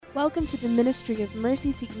Welcome to the ministry of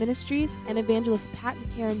Mercy Seek Ministries and evangelist Pat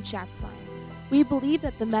and Karen Schatzline. We believe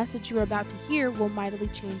that the message you are about to hear will mightily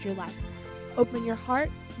change your life. Open your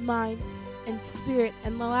heart, mind, and spirit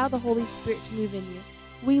and allow the Holy Spirit to move in you.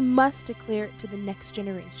 We must declare it to the next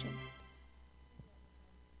generation.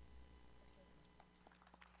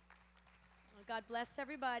 Well, God bless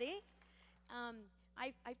everybody.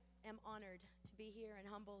 I am honored to be here and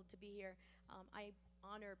humbled to be here. I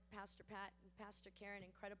honor Pastor Pat and Pastor Karen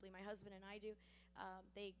incredibly. My husband and I do.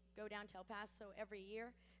 They go down to El Paso every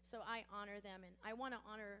year, so I honor them. And I want to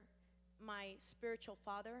honor my spiritual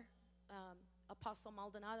father, Apostle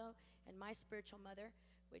Maldonado, and my spiritual mother,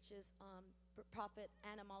 which is Prophet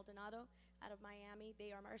Anna Maldonado out of Miami.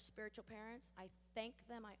 They are our spiritual parents. I thank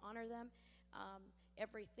them. I honor them.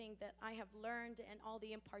 Everything that I have learned and all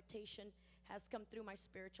the impartation has come through my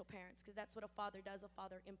spiritual parents, because that's what a father does. A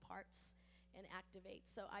father imparts and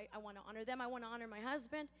activates. So I want to honor them. I want to honor my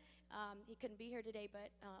husband. He couldn't be here today,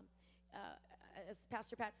 but as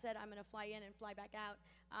Pastor Pat said, I'm going to fly in and fly back out.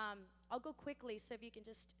 I'll go quickly, so if you can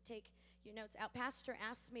just take your notes out. Pastor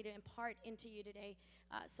asked me to impart into you today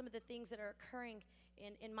some of the things that are occurring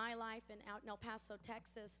in my life and out in El Paso,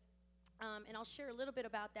 Texas. And I'll share a little bit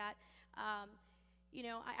about that. I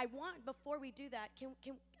want, before we do that,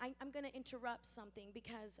 I'm going to interrupt something,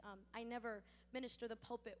 because I never minister the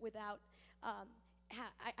pulpit without,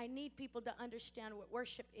 I need people to understand what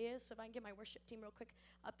worship is. So if I can get my worship team real quick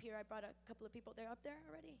up here. I brought a couple of people. They're up there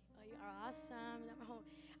already? Oh, you are awesome.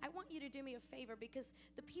 I want you to do me a favor, because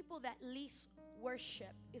the people that least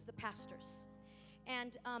worship is the pastors.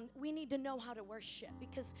 And we need to know how to worship,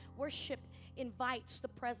 because worship invites the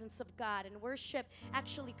presence of God, and worship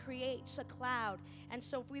actually creates a cloud. And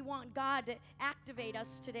so if we want God to activate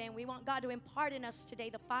us today, and we want God to impart in us today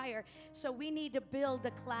the fire, so we need to build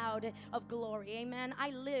a cloud of glory. Amen.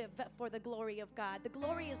 I live for the glory of God. The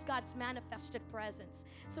glory is God's manifested presence.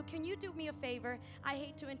 So can you do me a favor? I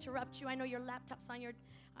hate to interrupt you. I know your laptop's on your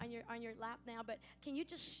lap now, but can you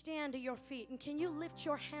just stand to your feet, and can you lift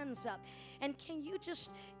your hands up, and can you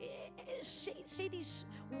just say these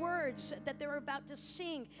words that they're about to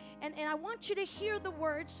sing, and I want you to hear the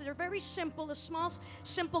words. They're very simple, a small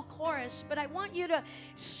simple chorus, but I want you to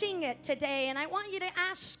sing it today, and I want you to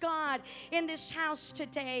ask God in this house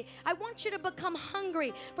today. I want you to become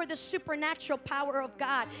hungry for the supernatural power of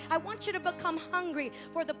God. I want you to become hungry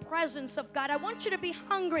for the presence of God. I want you to be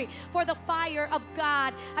hungry for the fire of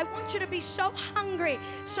God. I want you to be so hungry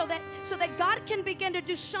so that God can begin to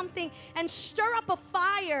do something and stir up a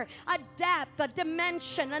fire, a depth, a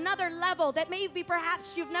dimension, another level that maybe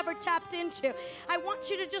perhaps you've never tapped into. I want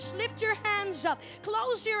you to just lift your hands up,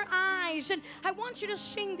 close your eyes, and I want you to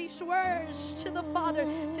sing these words to the Father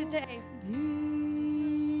today.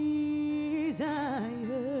 Desires,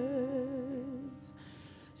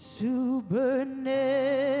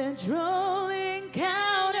 supernatural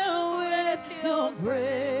encounter with your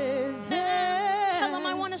presence. Tell him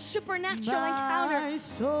I want a supernatural encounter. My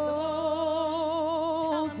soul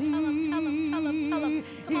Tell him.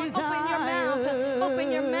 Come on,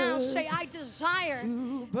 open your mouth. Say, I desire.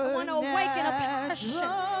 I want to awaken a passion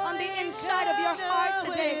on the inside of your heart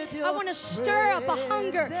today. I want to stir up a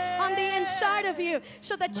hunger on the inside of you,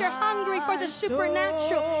 so that you're hungry for the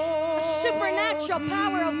supernatural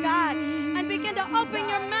power of God. And begin to open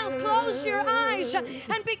your mouth, close your eyes,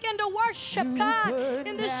 and begin to worship God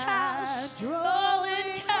in this house. All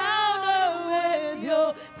encounter with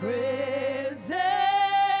your presence,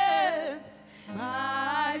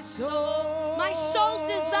 my soul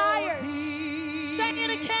desires. Say it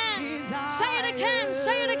again. Say it again.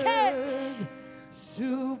 Say it again.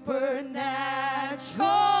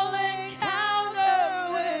 Supernatural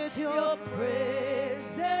encounter with your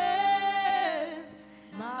presence,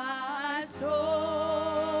 my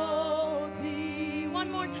soul desires.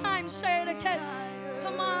 One more time, say it again.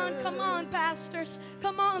 Come on, pastors.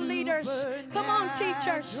 Come on, leaders. Come on,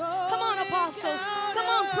 teachers. Come on, apostles. Come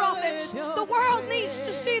on, prophets. The world needs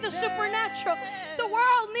to see the supernatural. The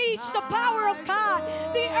world needs the power of God.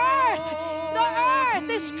 The earth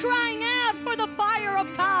is crying out for the fire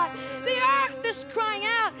of God. The earth is crying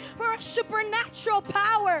out for a supernatural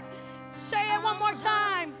power. Say it one more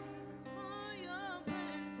time.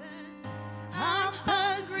 I'm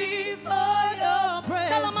thirsty for your presence.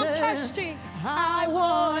 Tell them I'm thirsty. I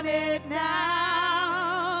want it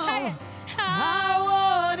now. Say it. I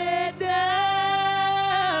want it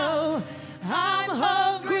now. I'm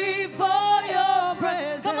hungry for your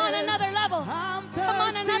presence. Come on, another level. I'm Come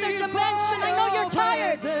on, another dimension. I know you're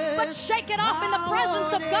tired, but shake it off. In the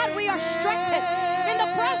presence of God, we are strengthened. In the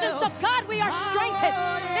presence of God, we are strengthened.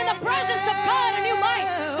 In the presence of God, a new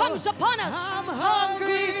might comes upon us. I'm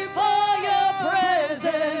hungry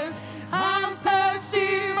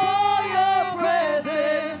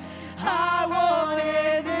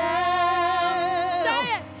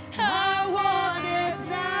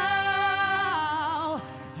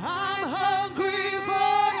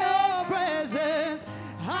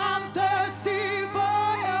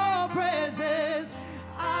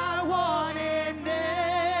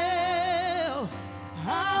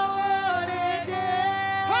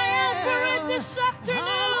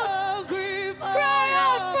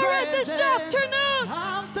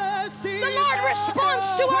responds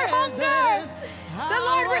to our hunger. The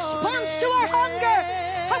Lord responds to our hunger.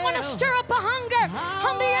 I want to stir up a hunger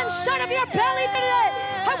on the inside of your belly today.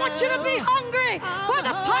 I want you to be hungry for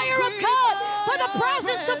the fire of God, for the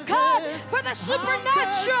presence of God, for the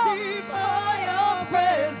supernatural. For your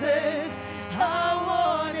presence, I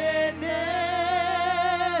want it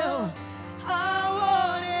now. I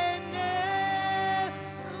want it now.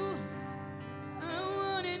 I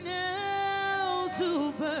want it now.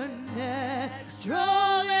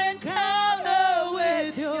 Supernatural encounter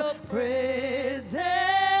with your presence.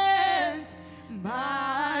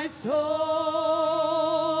 My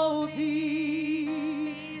soul desires.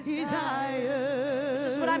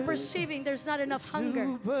 This is what I'm perceiving. There's not enough hunger.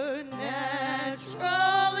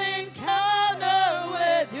 Supernatural encounter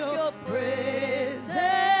with your presence.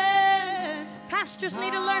 Pastors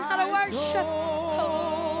need to learn how to worship.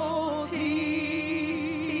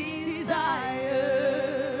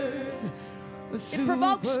 It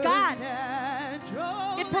provokes God.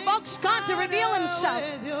 It provokes God to reveal himself.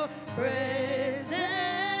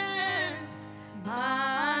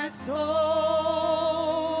 My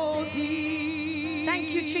soul Thank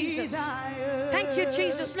you, Jesus. Thank you,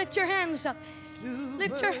 Jesus. Lift your hands up.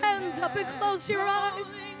 Lift your hands up and close your eyes.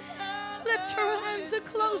 Lift your hands and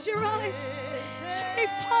close your eyes. Say,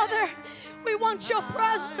 Father, we want your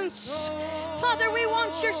presence. Father, we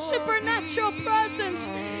want your supernatural presence.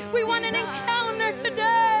 We want an encounter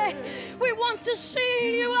today. We want to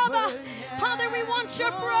see you, Abba. Father, we want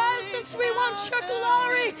your presence. We want your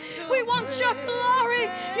glory. We want your glory,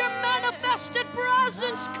 your manifested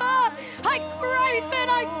presence, God. I crave it.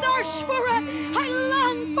 I thirst for it. I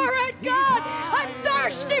long for it, God. I'm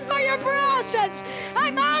thirsty for your presence.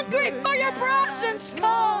 I'm hungry for your presence,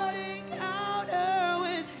 God.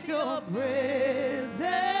 Your presence,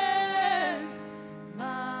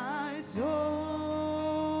 my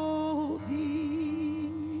soul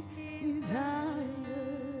desires.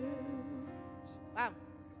 Wow.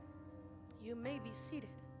 You may be seated.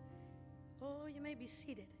 Oh, you may be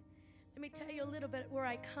seated. Let me tell you a little bit where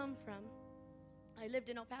I come from. I lived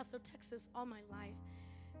in El Paso, Texas all my life.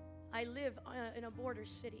 I live in a border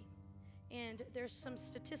city. And there's some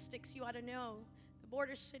statistics you ought to know. The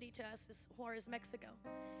border city to us is Juarez, Mexico.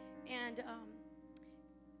 And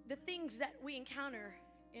the things that we encounter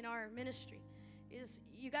in our ministry is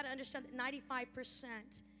you got to understand that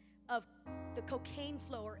 95% of the cocaine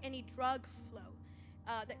flow or any drug flow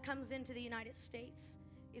that comes into the United States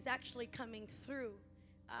is actually coming through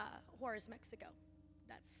Juarez, Mexico.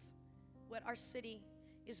 That's what our city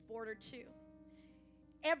is bordered to.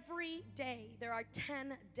 Every day there are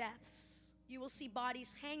 10 deaths. You will see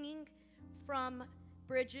bodies hanging from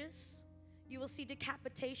bridges. You will see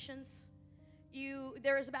decapitations.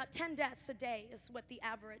 There is about 10 deaths a day is what the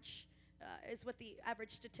average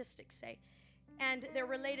statistics say. And they're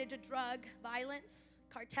related to drug violence,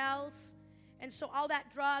 cartels. And so all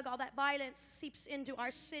that drug, all that violence seeps into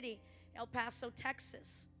our city, El Paso,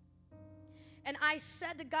 Texas. And I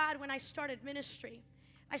said to God when I started ministry,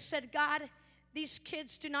 I said, God, these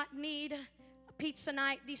kids do not need a pizza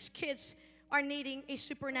night. These kids are needing a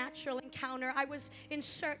supernatural encounter. I was in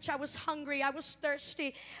search. I was hungry. I was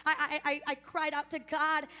thirsty. I cried out to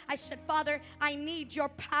God. I said, Father, I need your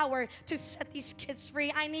power to set these kids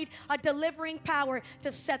free. I need a delivering power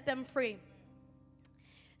to set them free.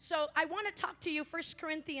 So I want to talk to you, 1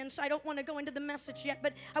 Corinthians. I don't want to go into the message yet,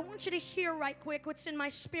 but I want you to hear right quick what's in my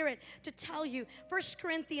spirit to tell you. 1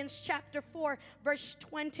 Corinthians chapter 4, verse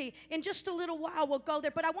 20. In just a little while, we'll go there,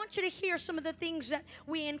 but I want you to hear some of the things that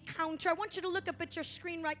we encounter. I want you to look up at your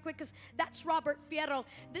screen right quick, because that's Robert Fierro.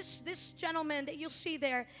 This gentleman that you'll see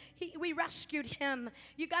there, we rescued him.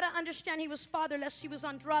 You got to understand he was fatherless. He was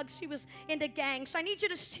on drugs. He was into gangs. I need you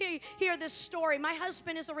to hear this story. My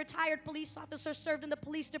husband is a retired police officer, served in the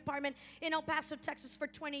police department in El Paso, Texas for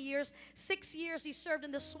 20 years. 6 years he served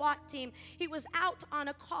in the SWAT team. He was out on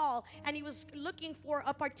a call and he was looking for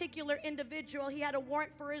a particular individual. He had a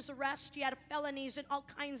warrant for his arrest. He had felonies and all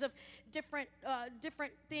kinds of different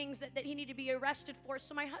things that he needed to be arrested for.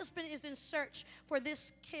 So my husband is in search for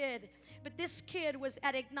this kid. But this kid was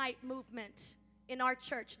at Ignite Movement in our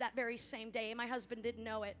church that very same day. My husband didn't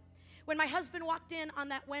know it. When my husband walked in on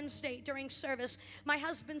that Wednesday during service, my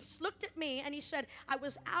husband looked at me and he said, I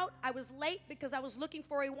was out, I was late because I was looking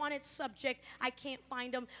for a wanted subject. I can't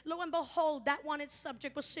find him. Lo and behold, that wanted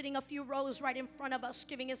subject was sitting a few rows right in front of us,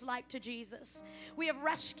 giving his life to Jesus. We have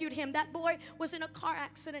rescued him. That boy was in a car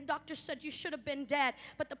accident. Doctor said you should have been dead.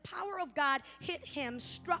 But the power of God hit him,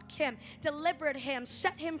 struck him, delivered him,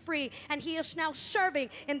 set him free, and he is now serving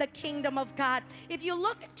in the kingdom of God. If you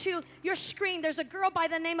look to your screen, there's a girl by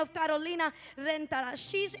the name of God Carolina Rentara.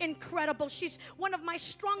 She's incredible. She's one of my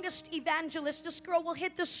strongest evangelists. This girl will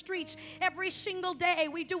hit the streets every single day.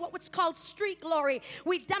 We do what's called street glory.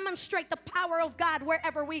 We demonstrate the power of God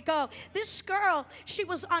wherever we go. This girl, she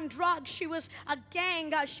was on drugs. She was a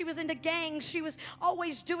gang. She was into gangs. She was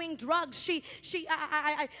always doing drugs. She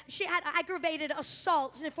had aggravated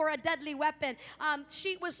assault for a deadly weapon.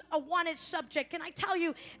 She was a wanted subject. Can I tell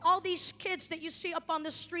you, all these kids that you see up on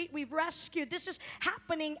the street, we've rescued. This is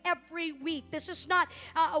happening every week. This is not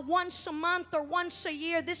once a month or once a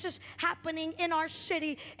year. This is happening in our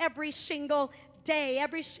city every single day,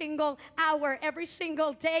 every single hour, every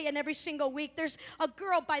single day, and every single week. There's a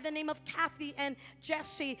girl by the name of Kathy and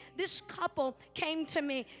Jesse. This couple came to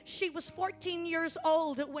me. She was 14 years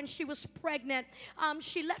old when she was pregnant.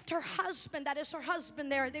 She left her husband. That is her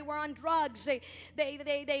husband there. They were on drugs. They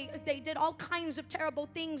did all kinds of terrible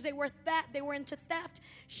things. They were into theft.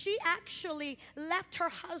 She actually left her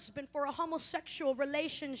husband for a homosexual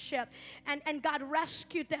relationship, and God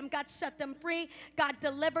rescued them. God set them free. God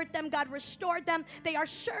delivered them. God restored them. They are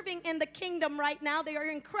serving in the kingdom right now. They are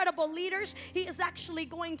incredible leaders. He is actually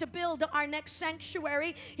going to build our next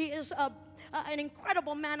sanctuary. He is an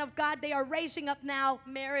incredible man of God. They are raising up now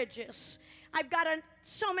marriages. I've got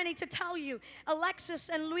so many to tell you. Alexis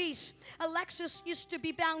and Luis. Alexis used to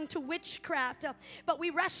be bound to witchcraft, but we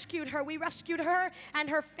rescued her. We rescued her and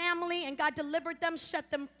her family, and God delivered them, set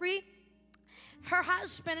them free. Her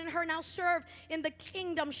husband and her now serve in the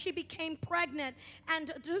kingdom. She became pregnant,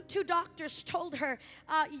 and two doctors told her,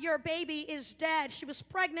 your baby is dead. She was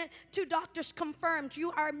pregnant. Two doctors confirmed,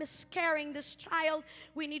 you are miscarrying this child.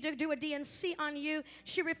 We need to do a D&C on you.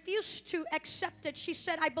 She refused to accept it. She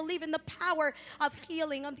said, I believe in the power of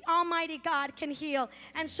healing. The Almighty God can heal.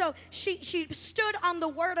 And so she stood on the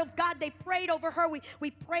word of God. They prayed over her. We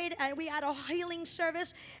prayed, and we had a healing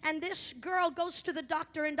service. And this girl goes to the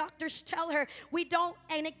doctor, and doctors tell her, we don't,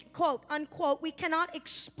 and quote, unquote, we cannot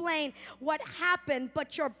explain what happened,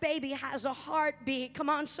 but your baby has a heartbeat. Come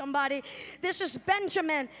on, somebody. This is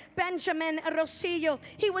Benjamin Rosillo.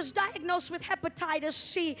 He was diagnosed with hepatitis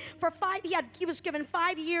C. He was given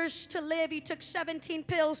 5 years to live. He took 17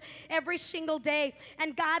 pills every single day,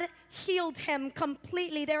 and God healed him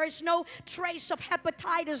completely. There is no trace of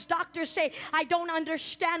hepatitis. Doctors say, I don't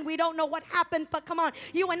understand. We don't know what happened, but come on,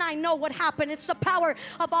 you and I know what happened. It's the power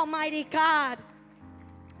of Almighty God.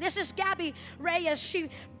 This is Gabby Reyes. She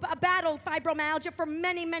battled fibromyalgia for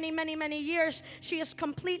many years. She is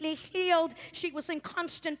completely healed. She was in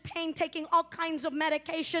constant pain, taking all kinds of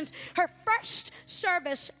medications. Her first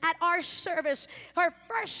service at our service, her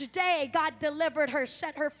first day, God delivered her,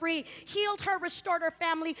 set her free, healed her, restored her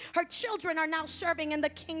family. Her children are now serving in the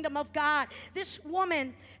kingdom of God. This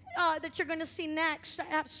woman that you're going to see next, I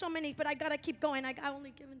have so many, but I got to keep going. I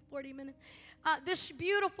only given 40 minutes. This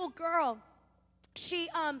beautiful girl, she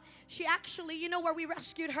actually, you know where we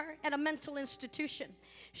rescued her? At a mental institution.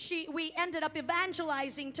 We ended up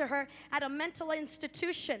evangelizing to her at a mental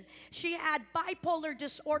institution. She had bipolar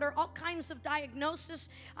disorder, all kinds of diagnosis.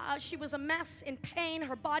 She was a mess, in pain.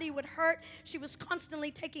 Her body would hurt. She was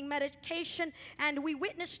constantly taking medication, and we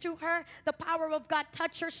witnessed to her. The power of God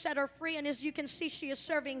touched her, set her free, and as you can see, she is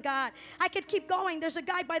serving God. I could keep going. There's a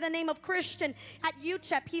guy by the name of Christian at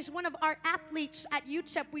UTEP. He's one of our athletes at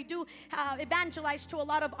UTEP. We do evangelize to a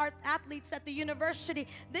lot of our athletes at the university.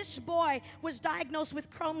 This boy was diagnosed with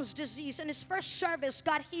Crohn's disease. In his first service,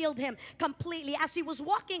 God healed him completely. As he was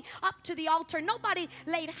walking up to the altar, nobody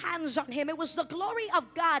laid hands on him. It was the glory of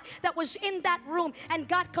God that was in that room, and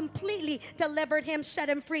God completely delivered him, set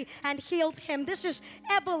him free, and healed him. This is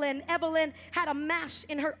Evelyn. Evelyn had a mass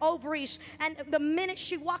in her ovaries, and the minute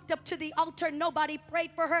she walked up to the altar, nobody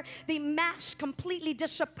prayed for her. The mass completely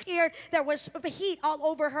disappeared. There was heat all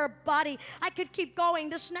over her body. I could keep going.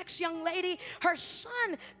 This next young lady, her son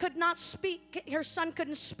could not speak. Her son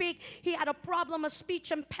couldn't speak. He had a problem, a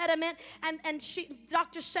speech impediment, and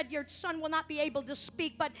doctor said, your son will not be able to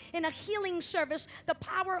speak. But in a healing service, the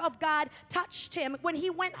power of God touched him. When he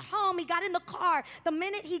went home, he got in the car. The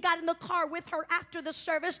minute he got in the car with her after the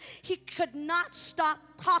service, he could not stop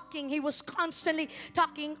talking. He was constantly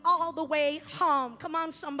talking all the way home. Come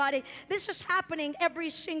on, somebody. This is happening every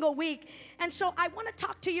single week. And so I want to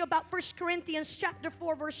talk to you about 1 Corinthians Philippians chapter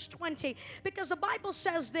 4, verse 20, because the Bible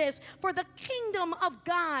says this, for the kingdom of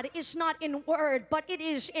God is not in word, but it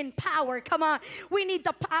is in power. Come on, we need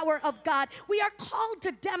the power of God. We are called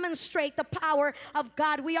to demonstrate the power of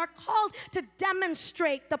God. We are called to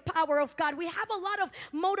demonstrate the power of God. We have a lot of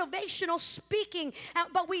motivational speaking,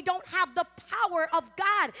 but we don't have the power of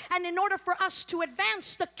God. And in order for us to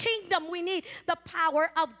advance the kingdom, we need the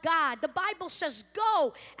power of God. The Bible says,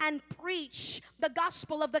 go and preach the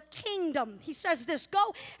gospel of the kingdom. He says this,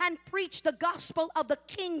 go and preach the gospel of the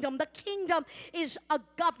kingdom. The kingdom is a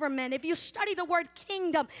government. If you study the word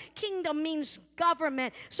kingdom, kingdom means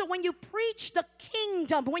government. So when you preach the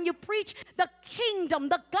kingdom,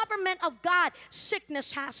 the government of God,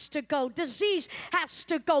 sickness has to go, disease has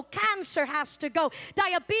to go, cancer has to go,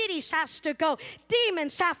 diabetes has to go,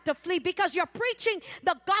 demons have to flee, because you're preaching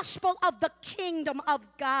the gospel of the kingdom of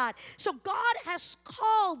God. So God has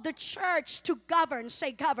called the church to govern.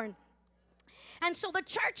 Say govern. And so the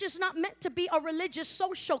church is not meant to be a religious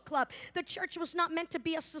social club. The church was not meant to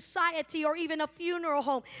be a society or even a funeral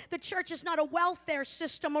home. The church is not a welfare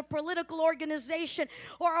system or political organization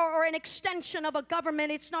or an extension of a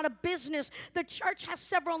government. It's not a business. The church has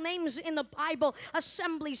several names in the Bible.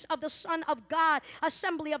 Assemblies of the Son of God,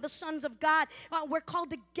 Assembly of the Sons of God. We're called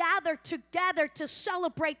to gather together to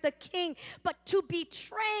celebrate the King, but to be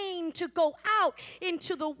trained to go out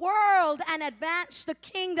into the world and advance the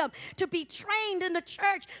kingdom, to be trained in the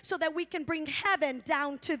church so that we can bring heaven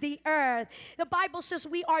down to the earth. The Bible says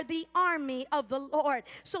we are the army of the Lord.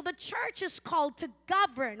 So the church is called to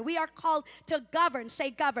govern. We are called to govern. Say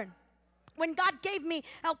govern. When God gave me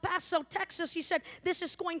El Paso, Texas, He said, this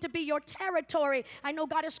is going to be your territory. I know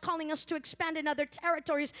God is calling us to expand in other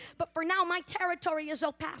territories, but for now, my territory is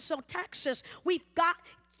El Paso, Texas.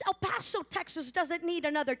 El Paso, Texas doesn't need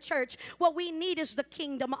another church. What we need is the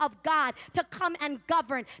kingdom of God to come and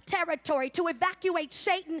govern territory, to evacuate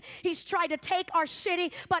Satan. He's tried to take our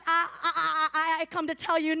city, but I come to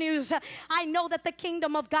tell you news. I know that the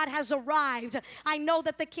kingdom of God has arrived. I know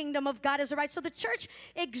that the kingdom of God has arrived. So the church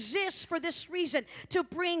exists for this reason, to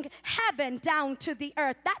bring heaven down to the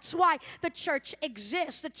earth. That's why the church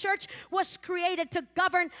exists. The church was created to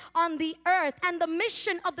govern on the earth, and the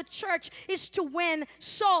mission of the church is to win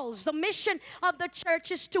souls. The mission of the church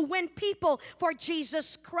is to win people for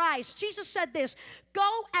Jesus Christ. Jesus said this, go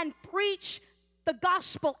and preach the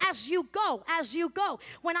gospel as you go.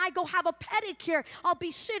 When I go have a pedicure, I'll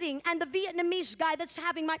be sitting, and the Vietnamese guy that's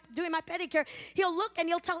doing my pedicure, he'll look and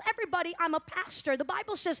he'll tell everybody I'm a pastor. The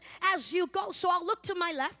Bible says as you go. So I'll look to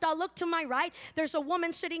my left, I'll look to my right. There's a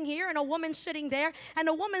woman sitting here and a woman sitting there and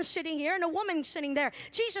a woman sitting here and a woman sitting there.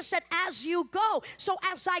 Jesus said as you go. So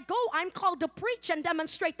as I go, I'm called to preach and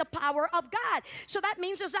demonstrate the power of God. So that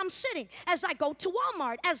means as I'm sitting, as I go to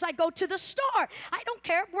Walmart, as I go to the store, I don't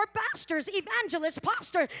care, we're pastors, evangelists,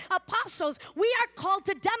 pastors, apostles. We are called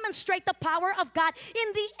to demonstrate the power of God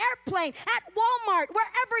in the airplane, at Walmart,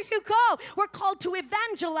 wherever you go. We're called to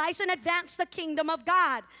evangelize and advance the kingdom of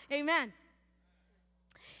God. Amen.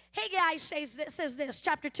 Haggai says this,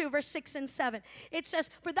 chapter 2, verse 6 and 7. It says,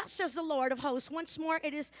 for thus says the Lord of hosts, once more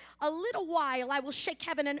it is a little while, I will shake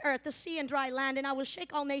heaven and earth, the sea and dry land, and I will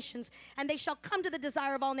shake all nations, and they shall come to the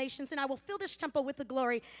desire of all nations, and I will fill this temple with the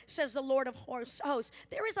glory, says the Lord of hosts.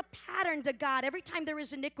 There is a pattern to God. Every time there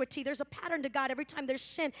is iniquity, there's a pattern to God. Every time there's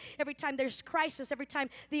sin, every time there's crisis, every time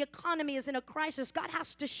the economy is in a crisis, God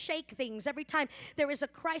has to shake things. Every time there is a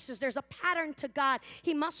crisis, there's a pattern to God.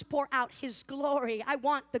 He must pour out His glory. I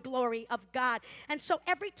want the glory of God. And so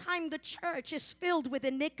every time the church is filled with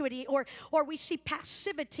iniquity, or we see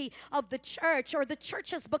passivity of the church, or the church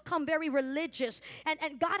has become very religious,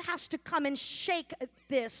 and God has to come and shake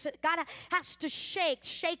this. God has to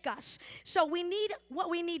shake us. So what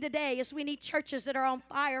we need today is we need churches that are on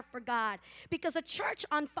fire for God, because a church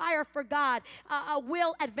on fire for God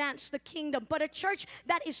will advance the kingdom, but a church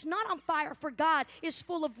that is not on fire for God is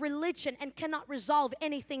full of religion and cannot resolve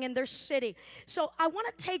anything in their city. So I want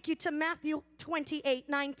to take you to Matthew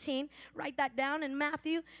 28:19. Write that down. In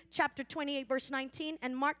Matthew chapter 28 verse 19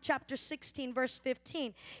 and Mark chapter 16 verse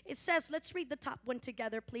 15. It says, let's read the top one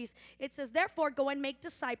together, please. It says, therefore go and make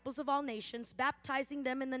disciples of all nations, baptizing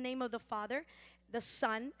them in the name of the Father, the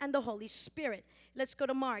Son, and the Holy Spirit. Let's go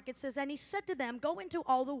to Mark. It says, and He said to them, go into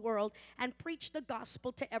all the world and preach the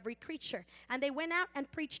gospel to every creature. And they went out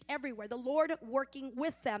and preached everywhere, the Lord working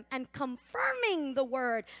with them and confirming the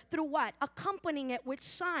word through what? Accompanying it with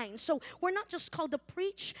signs. So we're not just called to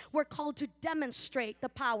preach, we're called to demonstrate the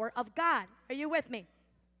power of God. Are you with me?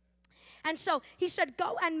 And so he said,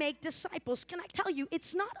 go and make disciples. Can I tell you,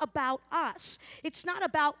 it's not about us. It's not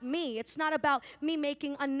about me. It's not about me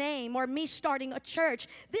making a name or me starting a church.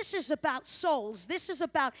 This is about souls. This is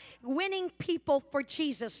about winning people for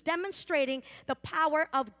Jesus, demonstrating the power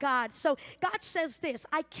of God. So God says this,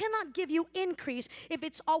 I cannot give you increase if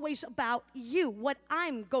it's always about you, what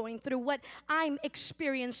I'm going through, what I'm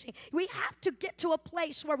experiencing. We have to get to a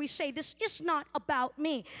place where we say, this is not about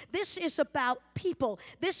me. This is about people.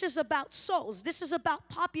 This is about souls. This is about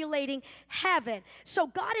populating heaven. So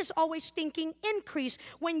God is always thinking increase.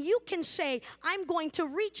 When you can say, I'm going to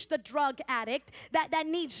reach the drug addict that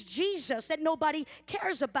needs Jesus, that nobody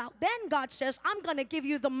cares about, then God says, I'm going to give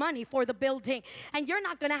you the money for the building, and you're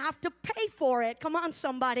not going to have to pay for it. Come on,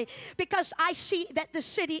 somebody. Because I see that the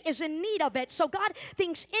city is in need of it. So God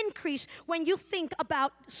thinks increase when you think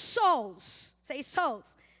about souls. Say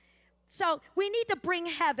souls. So we need to bring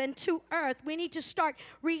heaven to earth. We need to start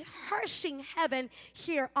rehearsing heaven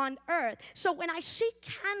here on earth. So when I see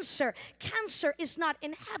cancer, cancer is not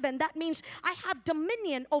in heaven. That means I have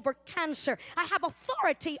dominion over cancer. I have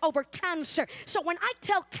authority over cancer. So when I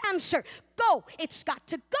tell cancer, go, it's got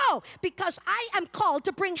to go, because I am called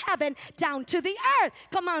to bring heaven down to the earth.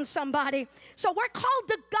 Come on, somebody. So we're called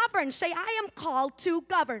to govern. Say, I am called to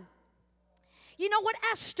govern. You know what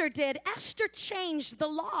Esther did? Esther changed the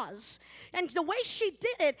laws. And the way she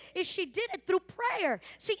did it is she did it through prayer.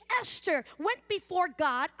 See, Esther went before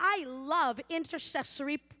God. I love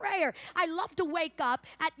intercessory prayer. I love to wake up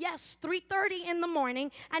at, 3:30 in the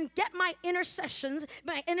morning and get my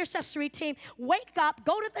intercessory team, wake up,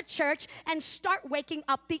 go to the church, and start waking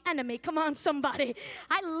up the enemy. Come on, somebody.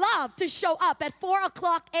 I love to show up at 4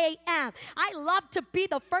 o'clock a.m. I love to be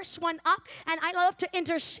the first one up, and I love to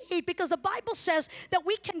intercede, because the Bible says that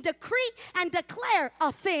we can decree and declare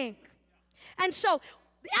a thing. And so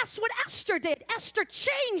that's what Esther did. Esther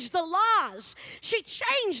changed the laws. She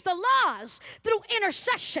changed the laws through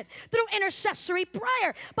intercession, through intercessory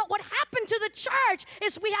prayer. But what happened to the church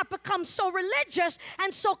is we have become so religious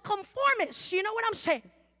and so conformist. You know what I'm saying?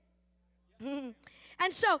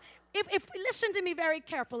 And so if we listen to me very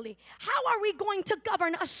carefully, how are we going to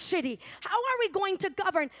govern a city? How are we going to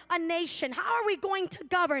govern a nation? How are we going to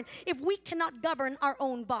govern if we cannot govern our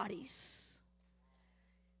own bodies?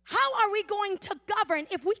 How are we going to govern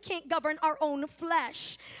if we can't govern our own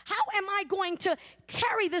flesh? How am I going to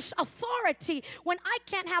carry this authority when I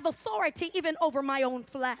can't have authority even over my own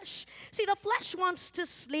flesh? See, the flesh wants to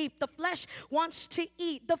sleep. The flesh wants to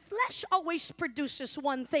eat. The flesh always produces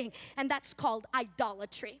one thing, and that's called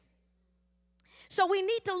idolatry. So we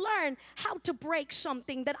need to learn how to break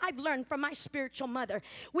something that I've learned from my spiritual mother.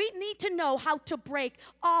 We need to know how to break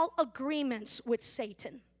all agreements with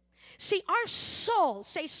Satan. See, our soul,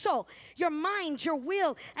 say soul, your mind, your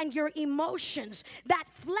will, and your emotions, that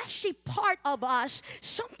fleshy part of us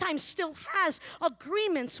sometimes still has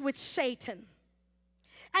agreements with Satan.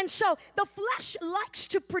 And so the flesh likes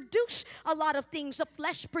to produce a lot of things. The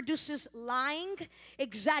flesh produces lying,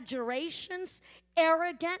 exaggerations,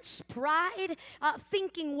 arrogance, pride,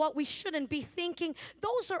 thinking what we shouldn't be thinking.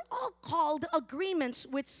 Those are all called agreements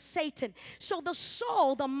with Satan. So the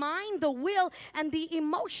soul, the mind, the will, and the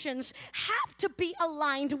emotions have to be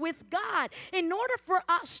aligned with God. In order for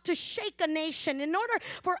us to shake a nation, in order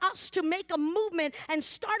for us to make a movement and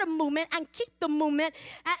start a movement and keep the movement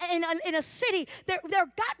in a city,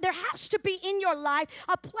 there has to be in your life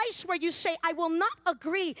a place where you say, I will not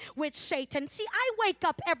agree with Satan. See, I wake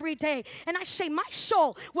up every day and I say, my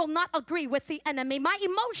soul will not agree with the enemy. My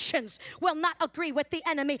emotions will not agree with the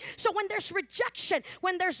enemy. So when there's rejection,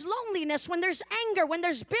 when there's loneliness, when there's anger, when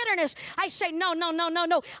there's bitterness, I say, no.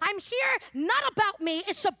 I'm here not about me.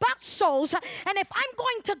 It's about souls. And if I'm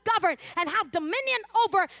going to govern and have dominion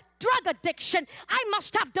over drug addiction, I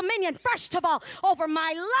must have dominion, first of all, over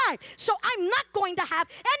my life. So I'm not going to have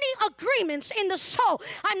any agreements in the soul.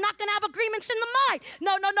 I'm not going to have agreements in the mind.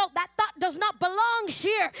 No. That thought does not belong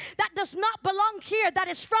here. That does not belong here. That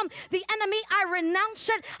is from the enemy. I renounce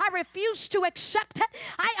it. I refuse to accept it.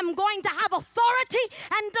 I am going to have authority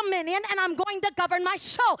and dominion, and I'm going to govern my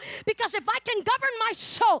soul. Because if I can govern my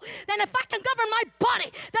soul, then if I can govern my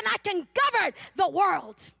body, then I can govern the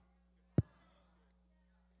world.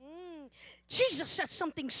 Jesus said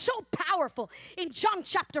something so powerful in John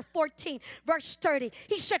chapter 14, verse 30.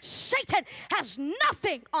 He said, Satan has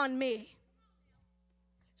nothing on me.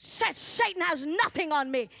 Said Satan has nothing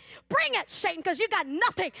on me. Bring it, Satan, because you got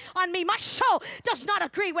nothing on me. My soul does not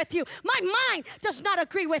agree with you. My mind does not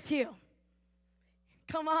agree with you.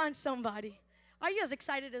 Come on, somebody. Are you as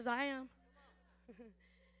excited as I am?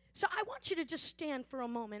 So I want you to just stand for a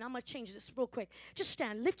moment. I'm going to change this real quick. Just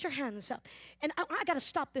stand. Lift your hands up. And I got to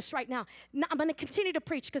stop this right now. Now I'm going to continue to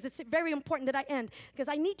preach because it's very important that I end, because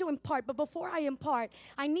I need to impart. But before I impart,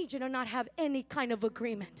 I need you to not have any kind of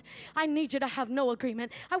agreement. I need you to have no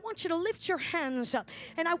agreement. I want you to lift your hands up.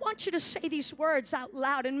 And I want you to say these words out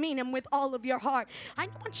loud and mean them with all of your heart. I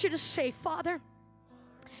want you to say, Father,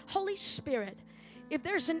 Holy Spirit, if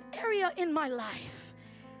there's an area in my life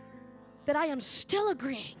that I am still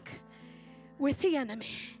agreeing with the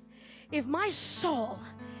enemy, if my soul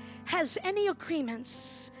has any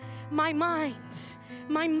agreements, my mind,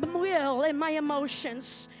 my will, and my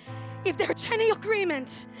emotions, if there's any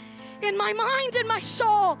agreement in my mind and my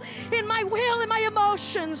soul, in my will and my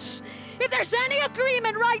emotions, if there's any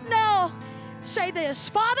agreement right now, say this: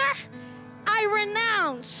 Father, I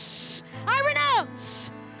renounce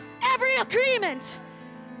every agreement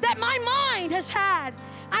that my mind has had.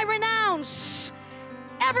 I renounce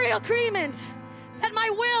every agreement that my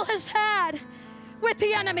will has had with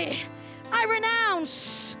the enemy. I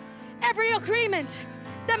renounce every agreement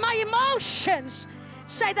that my emotions,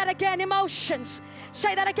 say that again, emotions,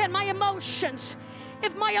 say that again, my emotions.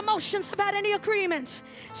 If my emotions have had any agreement,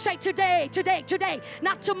 say today,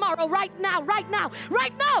 not tomorrow, right now, I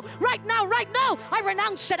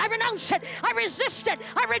renounce it, I resist it,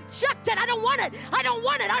 I reject it, I don't want it, I don't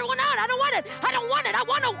want it.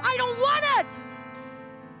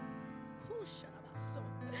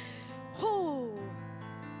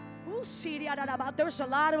 There's a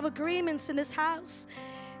lot of agreements in this house.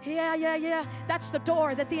 Yeah. That's the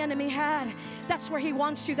door that the enemy had. That's where he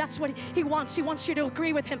wants you. That's what he wants. He wants you to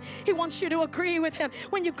agree with him. He wants you to agree with him.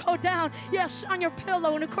 When you go down, yes, on your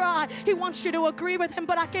pillow and cry, he wants you to agree with him.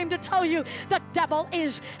 But I came to tell you, the devil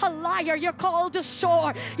is a liar. You're called to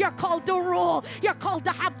soar. You're called to rule. You're called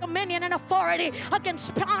to have dominion and authority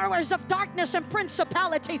against powers of darkness and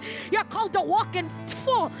principalities. You're called to walk in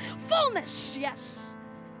fullness. Yes.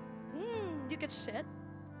 You could sit.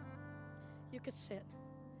 You could sit.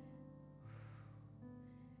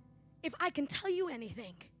 If I can tell you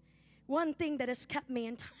anything, one thing that has kept me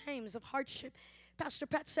in times of hardship, Pastor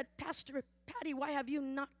Pat said, Pastor Patty, why have you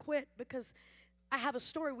not quit? Because I have a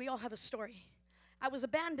story. We all have a story. I was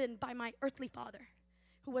abandoned by my earthly father,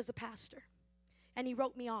 who was a pastor, and he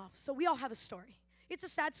wrote me off. So we all have a story. It's a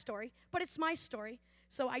sad story, but it's my story,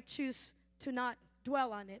 so I choose to not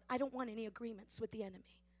dwell on it. I don't want any agreements with the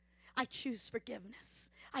enemy. I choose forgiveness.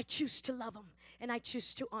 I choose to love him, and I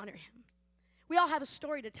choose to honor him. We all have a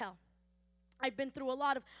story to tell. I've been through a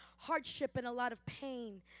lot of hardship and a lot of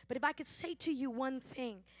pain. But if I could say to you one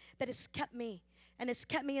thing that has kept me, and has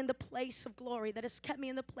kept me in the place of glory, that has kept me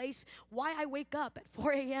in the place why I wake up at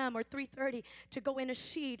 4 a.m. or 3:30 to go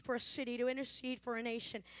intercede for a city, to intercede for a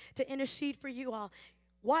nation, to intercede for you all.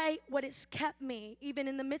 Why, what has kept me, even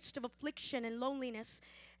in the midst of affliction and loneliness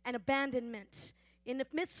and abandonment, in the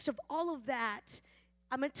midst of all of that,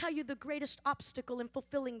 I'm going to tell you the greatest obstacle in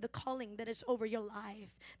fulfilling the calling that is over your life.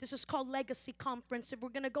 This is called Legacy Conference. If we're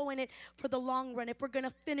going to go in it for the long run, if we're going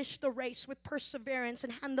to finish the race with perseverance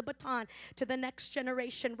and hand the baton to the next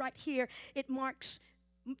generation, right here, it marks,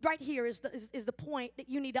 right here is the point that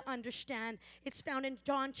you need to understand. It's found in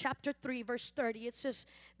John chapter 3, verse 30. It says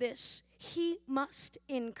this: He must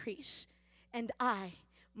increase, and I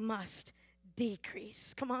must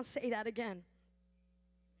decrease. Come on, say that again.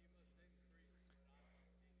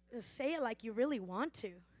 Say it like you really want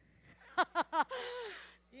to.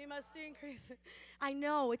 You must increase. I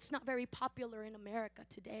know it's not very popular in America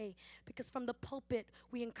today, because from the pulpit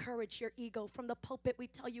we encourage your ego. From the pulpit we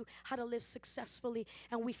tell you how to live successfully,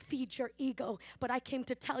 and we feed your ego. But I came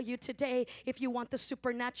to tell you today, if you want the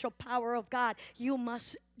supernatural power of God, you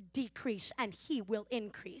must decrease and he will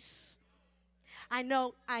increase. I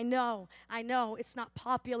know, it's not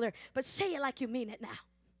popular, but say it like you mean it now.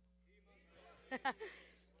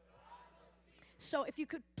 So if you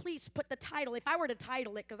could please put the title, if I were to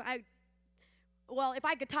title it, because if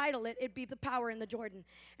I could title it, it'd be The Power in the Jordan.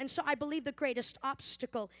 And so I believe the greatest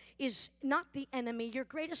obstacle is not the enemy, your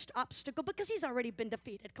greatest obstacle, because he's already been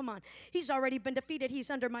defeated. Come on. He's already been defeated. He's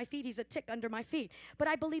under my feet. He's a tick under my feet. But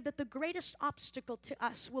I believe that the greatest obstacle to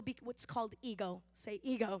us will be what's called ego. Say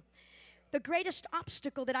ego. The greatest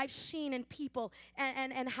obstacle that I've seen in people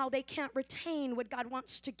and how they can't retain what God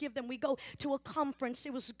wants to give them. We go to a conference.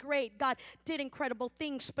 It was great. God did incredible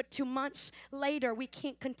things. But 2 months later, we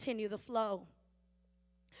can't continue the flow.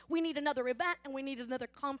 We need another event and we need another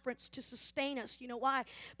conference to sustain us. You know why?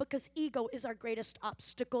 Because ego is our greatest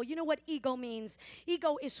obstacle. You know what ego means?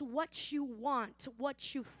 Ego is what you want,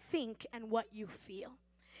 what you think, and what you feel.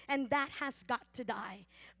 and that has got to die.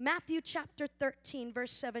 Matthew chapter 13,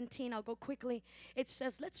 verse 17. I'll go quickly. It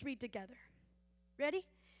says, let's read together. Ready?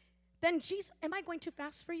 Then Jesus, am I going too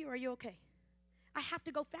fast for you, or are you okay? I have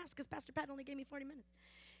to go fast because Pastor Pat only gave me 40 minutes.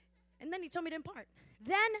 And then he told me to impart.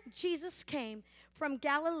 Then Jesus came from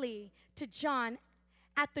Galilee to John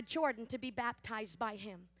at the Jordan to be baptized by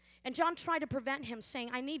him. And John tried to prevent him, saying,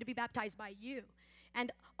 I need to be baptized by you.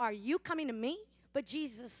 And are you coming to me? But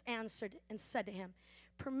Jesus answered and said to him,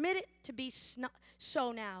 permit it to be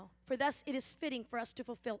so now, for thus it is fitting for us to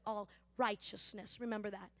fulfill all righteousness. Remember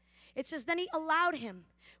that. It says, then he allowed him.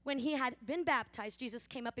 When he had been baptized, Jesus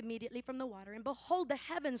came up immediately from the water, and behold, the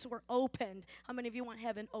heavens were opened. How many of you want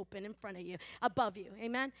heaven open in front of you, above you?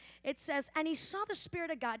 Amen? It says, and he saw the Spirit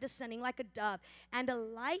of God descending like a dove, and a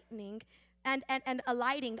lightning, and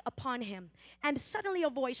alighting upon him. And suddenly a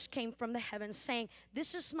voice came from the heavens saying,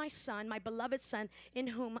 this is my Son, my beloved Son, in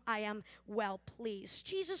whom I am well pleased.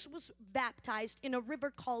 Jesus was baptized in a river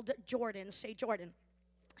called Jordan. Say Jordan.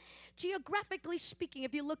 Geographically speaking,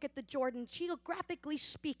 if you look at the Jordan, geographically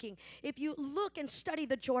speaking, if you look and study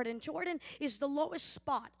the Jordan, Jordan is the lowest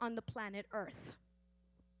spot on the planet Earth.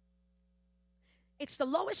 It's the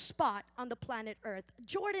lowest spot on the planet Earth.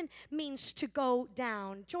 Jordan means to go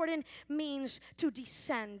down. Jordan means to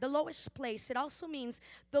descend. The lowest place. It also means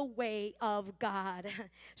the way of God.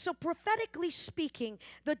 So prophetically speaking,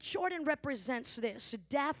 the Jordan represents this: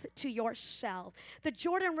 death to yourself. The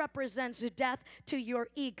Jordan represents death to your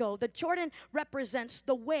ego. The Jordan represents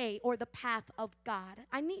the way or the path of God.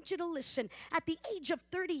 I need you to listen. At the age of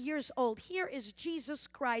 30 years old, here is Jesus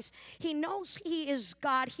Christ. He knows he is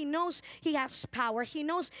God. He knows he has power. He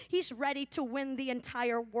knows he's ready to win the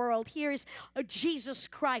entire world. Here is Jesus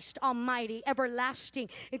Christ Almighty, everlasting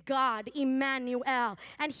God, Emmanuel.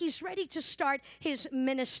 And he's ready to start his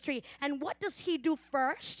ministry. And what does he do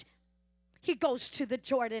first? He goes to the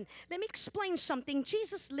Jordan. Let me explain something.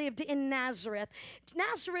 Jesus lived in Nazareth.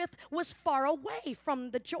 Nazareth was far away from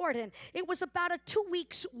the Jordan. It was about a 2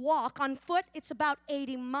 weeks walk on foot. It's about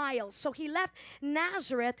 80 miles. So he left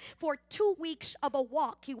Nazareth for 2 weeks of a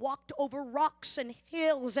walk. He walked over rocks and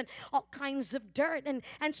hills and all kinds of dirt.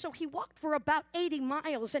 And so he walked for about 80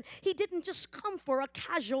 miles. And he didn't just come for a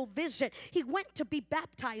casual visit. He went to be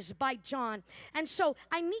baptized by John. And so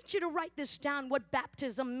I need you to write this down, what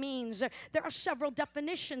baptism means. There are several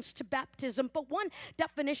definitions to baptism, but one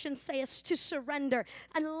definition says to surrender,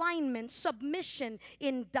 alignment, submission,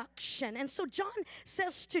 induction. And so John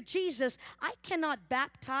says to Jesus, I cannot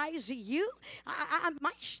baptize you.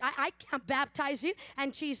 I can't baptize you.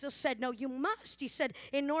 And Jesus said, no, you must. He said,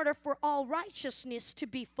 in order for all righteousness to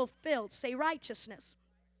be fulfilled. Say righteousness.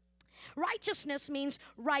 Righteousness means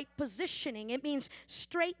right positioning. It means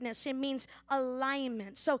straightness. It means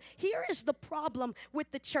alignment. So here is the problem with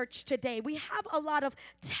the church today. We have a lot of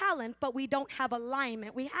talent, but we don't have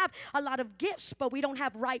alignment. We have a lot of gifts, but we don't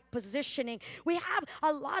have right positioning. We have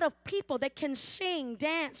a lot of people that can sing,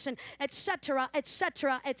 dance, and etc.,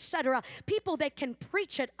 etc., etc. People that can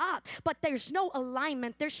preach it up, but there's no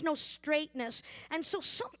alignment. There's no straightness. And so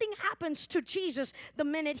something happens to Jesus the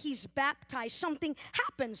minute he's baptized. Something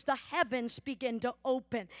happens. The heavens begin to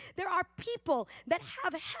open. There are people that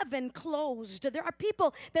have heaven closed. There are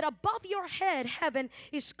people that above your head, heaven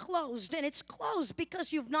is closed. And it's closed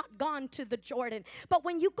because you've not gone to the Jordan. But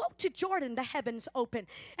when you go to Jordan, the heavens open.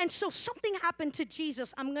 And so something happened to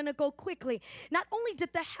Jesus. I'm going to go quickly. Not only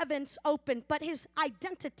did the heavens open, but his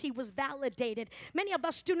identity was validated. Many of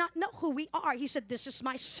us do not know who we are. He said, this is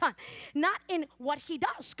my Son. Not in what he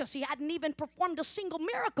does, because he hadn't even performed a single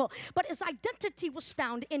miracle, but his identity was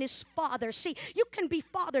found in his Father. See, you can be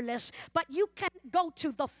fatherless, but you can go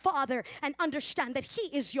to the Father and understand that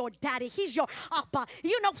he is your daddy. He's your Abba.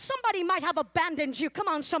 You know, somebody might have abandoned you. Come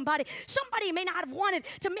on, somebody. Somebody may not have wanted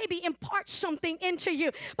to maybe impart something into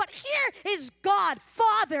you, but here is God,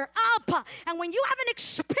 Father, Abba. And when you have an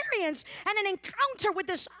experience and an encounter with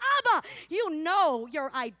this Abba, you know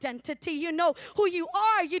your identity. You know who you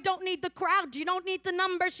are. You don't need the crowd. You don't need the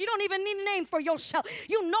numbers. You don't even need a name for yourself.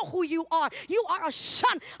 You know who you are. You are a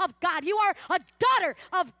son of God. You are a daughter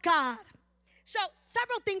of God. So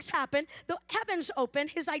several things happened. The heavens opened.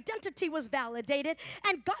 His identity was validated,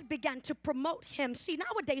 and God began to promote him. See,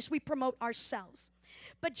 nowadays we promote ourselves.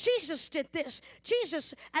 But Jesus did this.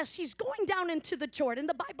 Jesus, as he's going down into the Jordan,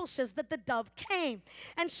 the Bible says that the dove came.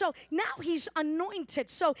 And so now he's anointed.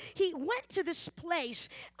 So he went to this place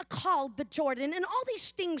called the Jordan, and all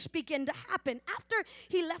these things begin to happen. After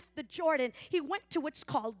he left the Jordan, he went to what's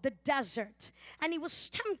called the desert. And he was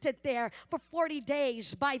tempted there for 40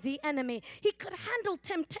 days by the enemy. He could handle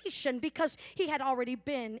temptation because he had already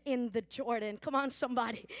been in the Jordan. Come on,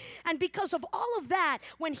 somebody. And because of all of that,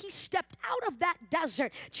 when he stepped out of that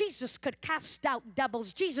desert, Jesus could cast out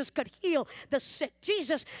devils. Jesus could heal the sick.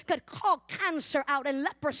 Jesus could call cancer out and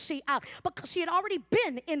leprosy out because he had already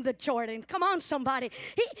been in the Jordan. Come on, somebody.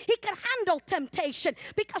 He could handle temptation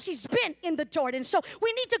because he's been in the Jordan. So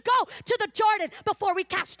we need to go to the Jordan before we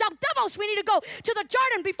cast out devils. We need to go to the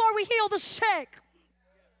Jordan before we heal the sick.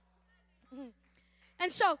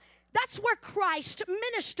 And so that's where Christ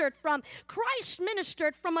ministered from. Christ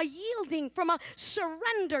ministered from a yielding, from a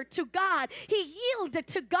surrender to God. He yielded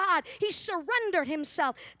to God. He surrendered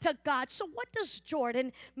himself to God. So what does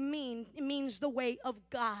Jordan mean? It means the way of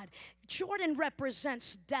God. Jordan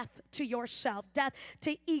represents death to yourself, death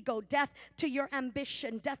to ego, death to your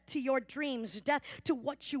ambition, death to your dreams, death to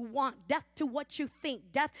what you want, death to what you think,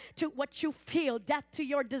 death to what you feel, death to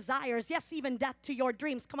your desires, yes, even death to your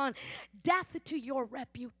dreams. Come on, death to your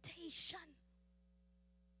reputation.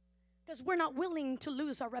 Because we're not willing to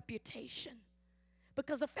lose our reputation.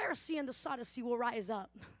 Because the Pharisee and the Sadducee will rise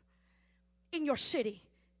up in your city,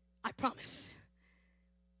 I promise.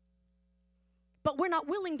 But we're not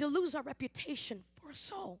willing to lose our reputation for a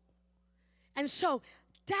soul. And so,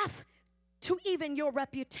 death to even your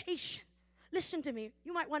reputation. Listen to me.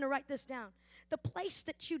 You might want to write this down. The place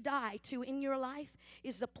that you die to in your life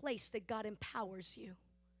is the place that God empowers you.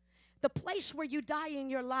 The place where you die in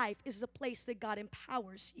your life is the place that God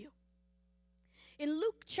empowers you. In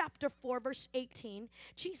Luke chapter 4, verse 18,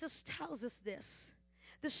 Jesus tells us this.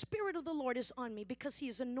 The Spirit of the Lord is on me because he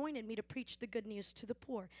has anointed me to preach the good news to the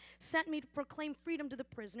poor, sent me to proclaim freedom to the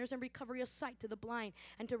prisoners and recovery of sight to the blind,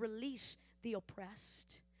 and to release the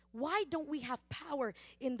oppressed. Why don't we have power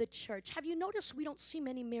in the church? Have you noticed we don't see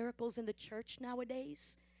many miracles in the church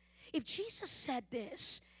nowadays? If Jesus said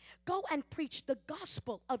this, go and preach the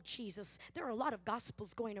gospel of Jesus. There are a lot of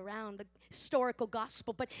gospels going around, the historical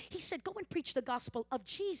gospel, but he said go and preach the gospel of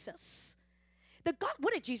Jesus.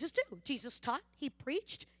 What did Jesus do? Jesus taught, he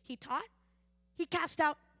preached, he taught, he cast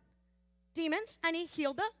out demons, and he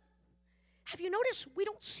healed them. Have you noticed we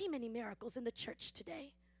don't see many miracles in the church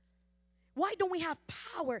today? Why don't we have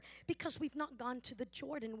power? Because we've not gone to the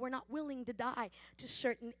Jordan. We're not willing to die to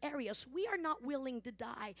certain areas. We are not willing to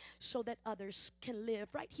die so that others can live.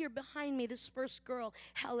 Right here behind me, this first girl,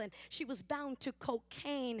 Helen, she was bound to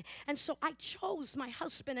cocaine. And so I chose my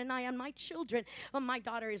husband and I and my children. My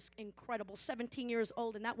daughter is incredible, 17 years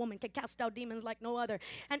old, and that woman can cast out demons like no other.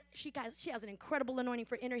 And she has an incredible anointing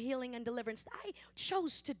for inner healing and deliverance. I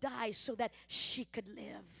chose to die so that she could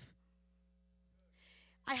live.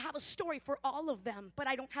 I have a story for all of them, but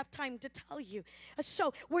I don't have time to tell you.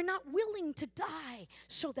 So we're not willing to die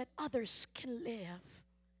so that others can live.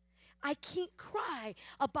 I can't cry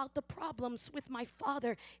about the problems with my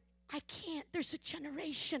father. I can't. There's a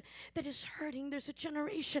generation that is hurting. There's a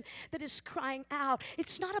generation that is crying out.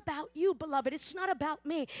 It's not about you, beloved. It's not about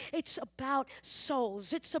me. It's about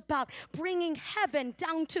souls. It's about bringing heaven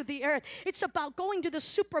down to the earth. It's about going to the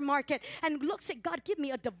supermarket and look, say, God, give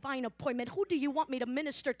me a divine appointment. Who do you want me to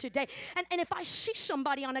minister today? And if I see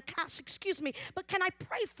somebody on a cast, excuse me, but can I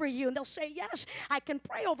pray for you? And they'll say, yes, I can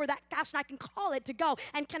pray over that cast and I can call it to go.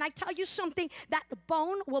 And can I tell you something? That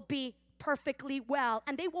bone will be perfectly well,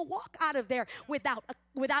 and they will walk out of there without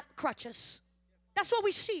crutches. That's what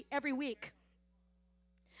we see every week.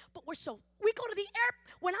 But we go to the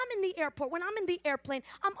when I'm in the airport, when I'm in the airplane,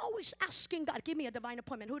 I'm always asking God, give me a divine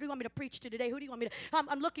appointment. Who do you want me to preach to today? Who do you want me to,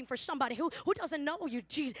 I'm looking for somebody who doesn't know you,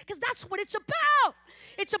 Jesus, because that's what it's about.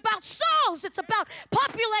 It's about souls. It's about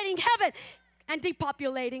populating heaven and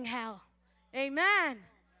depopulating hell. Amen.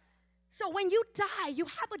 So when you die, you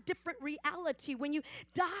have a different reality. When you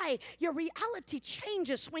die, your reality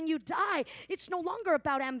changes. When you die, it's no longer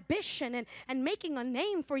about ambition and making a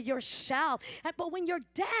name for yourself. But when you're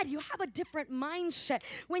dead, you have a different mindset.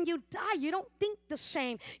 When you die, you don't think the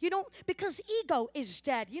same. You don't, because ego is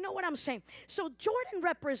dead. You know what I'm saying? So Jordan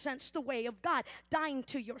represents the way of God, dying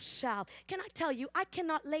to yourself. Can I tell you, I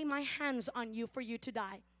cannot lay my hands on you for you to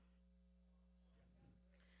die.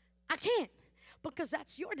 I can't. Because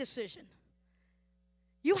that's your decision.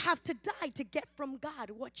 You have to die to get from God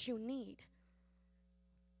what you need.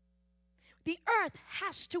 The earth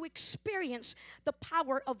has to experience the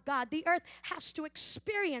power of God. The earth has to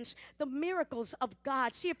experience the miracles of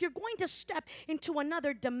God. See, if you're going to step into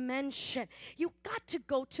another dimension, you got to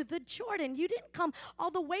go to the Jordan. You didn't come all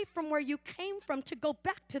the way from where you came from to go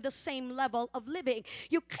back to the same level of living.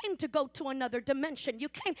 You came to go to another dimension. You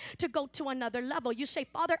came to go to another level. You say,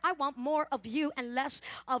 Father, I want more of you and less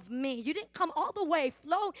of me. You didn't come all the way,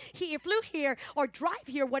 flew here, or drive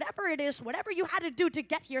here, whatever it is, whatever you had to do to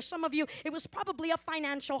get here. Some of you, it was probably a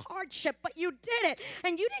financial hardship, but you did it.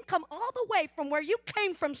 And you didn't come all the way from where you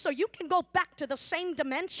came from so you can go back to the same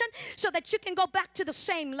dimension, so that you can go back to the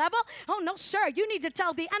same level. Oh, no, sir. You need to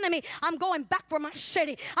tell the enemy, I'm going back for my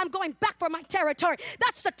city. I'm going back for my territory.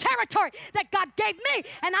 That's the territory that God gave me.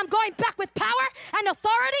 And I'm going back with power and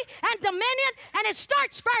authority and dominion. And it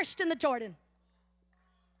starts first in the Jordan.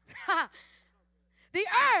 The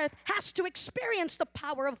earth has to experience the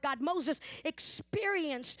power of God. Moses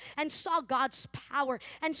experienced and saw God's power.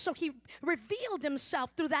 And so he revealed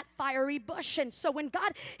himself through that fiery bush. And so when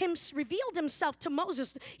God revealed himself to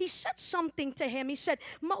Moses, he said something to him. He said,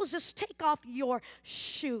 Moses, take off your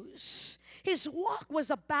shoes. His walk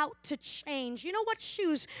was about to change. You know what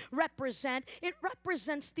shoes represent? It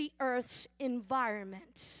represents the earth's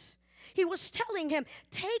environment. He was telling him,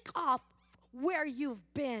 take off where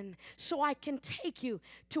you've been so I can take you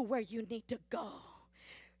to where you need to go.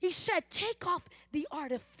 He said, take off the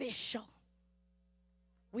artificial.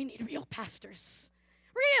 We need real pastors.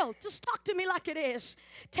 Real. Just talk to me like it is.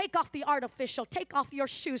 Take off the artificial. Take off your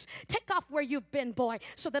shoes. Take off where you've been, boy,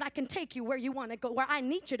 so that I can take you where you want to go, where I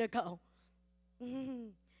need you to go.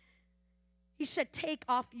 He said, take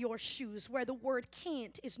off your shoes, where the word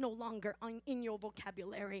can't is no longer in your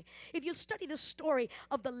vocabulary. If you study the story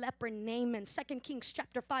of the leper Naaman, 2 Kings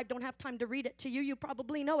chapter 5, don't have time to read it to you. You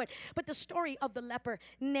probably know it. But the story of the leper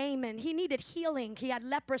Naaman, he needed healing. He had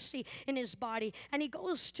leprosy in his body. And he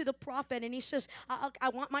goes to the prophet and he says, I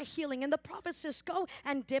want my healing. And the prophet says, go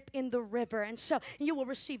and dip in the river. And so you will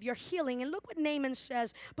receive your healing. And look what Naaman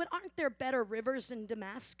says, but aren't there better rivers in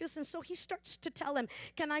Damascus? And so he starts to tell him,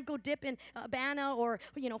 can I go dip in Abana or,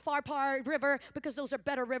 Pharpar River, because those are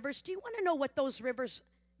better rivers. Do you want to know what those rivers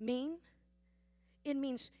mean? It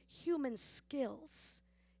means human skills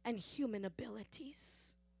and human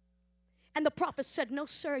abilities. And the prophet said, no,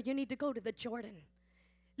 sir, you need to go to the Jordan.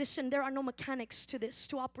 Listen, there are no mechanics to this,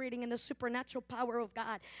 to operating in the supernatural power of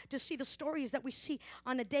God, to see the stories that we see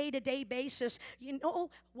on a day-to-day basis. You know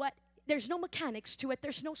what? There's no mechanics to it.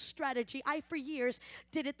 There's no strategy. I, for years,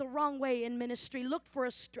 did it the wrong way in ministry. Looked for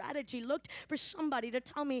a strategy. Looked for somebody to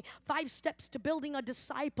tell me 5 steps to building a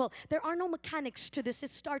disciple. There are no mechanics to this. It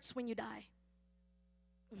starts when you die.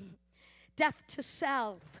 Death to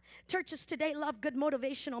self. Churches today love good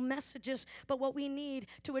motivational messages, but what we need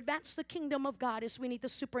to advance the kingdom of God is we need the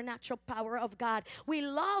supernatural power of God. We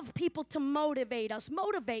love people to motivate us.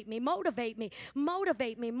 Motivate me, motivate me,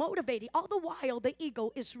 motivate me, motivate me. All the while, the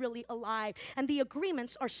ego is really alive, and the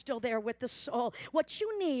agreements are still there with the soul. What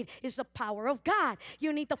you need is the power of God.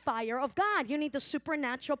 You need the fire of God. You need the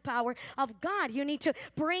supernatural power of God. You need to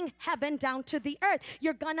bring heaven down to the earth.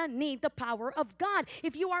 You're gonna need the power of God.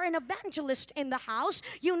 If you are an evangelist in the house,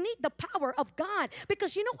 you need the power of God,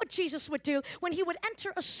 because you know what Jesus would do when he would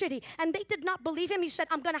enter a city and they did not believe him? He said,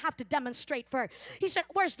 I'm going to have to demonstrate first. He said,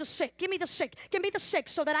 where's the sick? Give me the sick. Give me the sick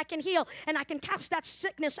so that I can heal and I can cast that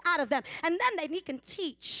sickness out of them. And then he can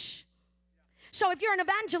teach. So if you're an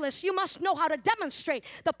evangelist, you must know how to demonstrate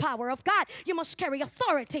the power of God. You must carry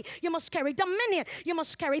authority. You must carry dominion. You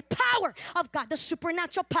must carry power of God, the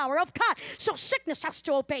supernatural power of God. So sickness has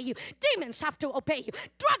to obey you. Demons have to obey you.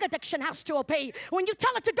 Drug addiction has to obey you. When you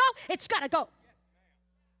tell it to go, it's got to go.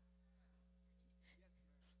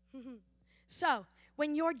 So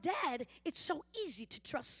when you're dead, it's so easy to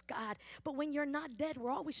trust God. But when you're not dead,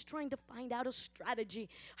 we're always trying to find out a strategy.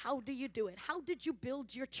 How do you do it? How did you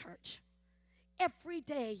build your church? Every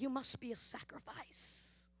day you must be a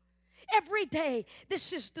sacrifice. Every day,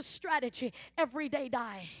 this is the strategy. Every day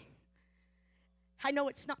die. I know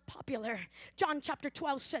it's not popular. John chapter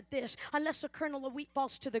 12 said this, unless a kernel of wheat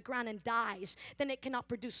falls to the ground and dies, then it cannot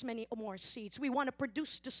produce many more seeds. We want to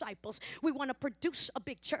produce disciples. We want to produce a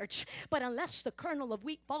big church. But unless the kernel of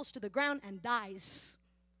wheat falls to the ground and dies,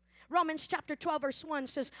 Romans chapter 12 verse 1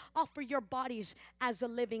 says, offer your bodies as a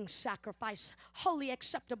living sacrifice, wholly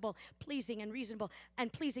acceptable, pleasing and reasonable,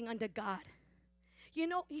 and pleasing unto God. You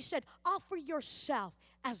know, he said, offer yourself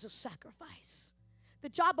as a sacrifice. The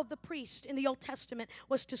job of the priest in the Old Testament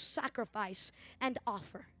was to sacrifice and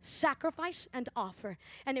offer. Sacrifice and offer.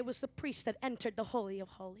 And it was the priest that entered the Holy of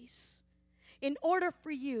Holies. In order for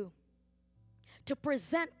you to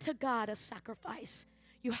present to God a sacrifice,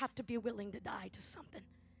 you have to be willing to die to something.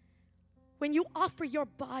 When you offer your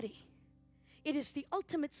body, it is the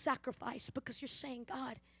ultimate sacrifice because you're saying,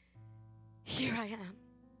 God, here I am.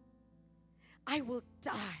 I will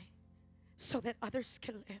die so that others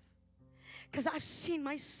can live. Because I've seen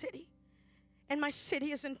my city, and my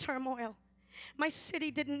city is in turmoil. My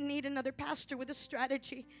city didn't need another pastor with a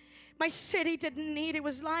strategy. My city didn't need, it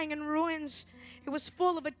was lying in ruins. It was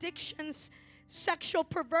full of addictions, sexual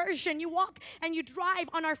perversion. You walk and you drive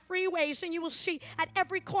on our freeways and you will see at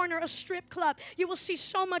every corner a strip club. You will see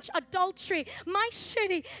so much adultery. My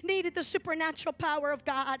city needed the supernatural power of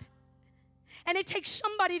God. And it takes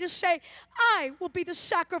somebody to say, I will be the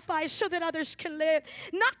sacrifice so that others can live.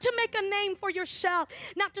 Not to make a name for yourself,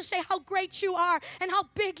 not to say how great you are and how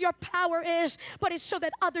big your power is, but it's so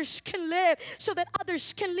that others can live, so that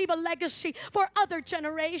others can leave a legacy for other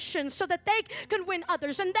generations, so that they can win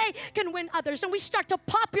others and they can win others. And we start to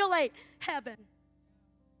populate heaven.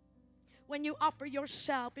 When you offer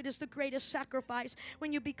yourself, it is the greatest sacrifice.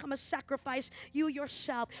 When you become a sacrifice, you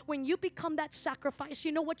yourself, when you become that sacrifice,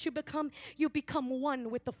 you know what you become? You become one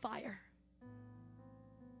with the fire.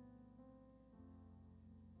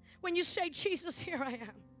 When you say, Jesus, here I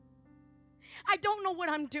am. I don't know what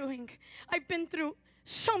I'm doing. I've been through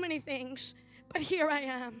so many things, but here I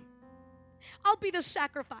am. I'll be the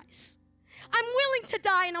sacrifice. I'm willing to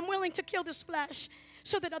die and I'm willing to kill this flesh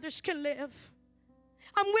so that others can live.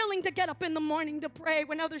 I'm willing to get up in the morning to pray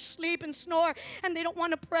when others sleep and snore and they don't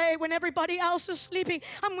want to pray when everybody else is sleeping.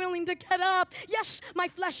 I'm willing to get up. Yes, my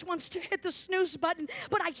flesh wants to hit the snooze button,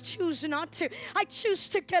 but I choose not to. I choose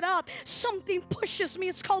to get up. Something pushes me.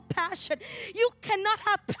 It's called passion. You cannot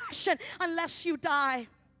have passion unless you die.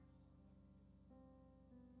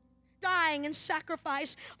 Dying and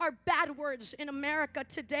sacrifice are bad words in America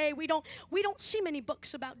today. We don't see many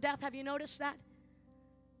books about death. Have you noticed that?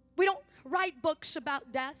 We don't write books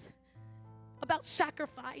about death, about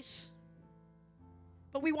sacrifice.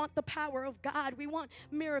 But we want the power of God. We want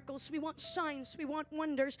miracles. We want signs. We want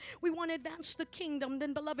wonders. We want to advance the kingdom.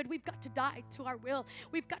 Then, beloved, we've got to die to our will.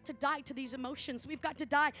 We've got to die to these emotions. We've got to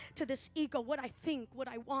die to this ego, what I think, what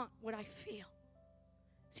I want, what I feel.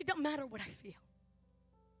 See, it don't matter what I feel.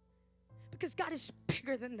 Because God is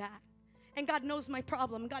bigger than that. And God knows my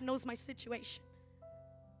problem. God knows my situation.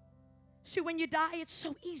 See, when you die, it's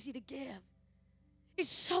so easy to give.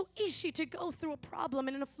 It's so easy to go through a problem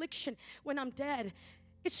and an affliction when I'm dead.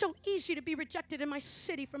 It's so easy to be rejected in my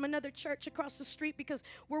city from another church across the street because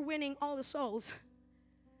we're winning all the souls.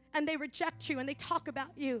 And they reject you and they talk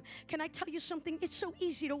about you. Can I tell you something? It's so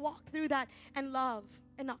easy to walk through that and love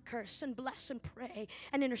and not curse and bless and pray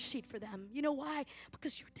and intercede for them. You know why?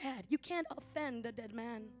 Because you're dead. You can't offend a dead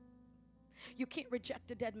man. You can't reject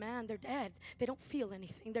a dead man. They're dead. They don't feel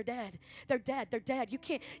anything. They're dead. They're dead. They're dead. You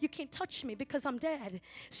can't touch me because I'm dead.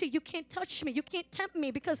 See, you can't touch me. You can't tempt me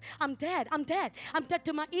because I'm dead. I'm dead. I'm dead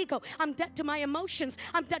to my ego. I'm dead to my emotions.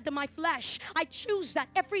 I'm dead to my flesh. I choose that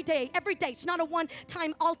every day. Every day. It's not a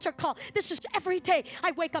one-time altar call. This is every day.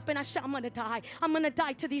 I wake up and I say, I'm going to die. I'm going to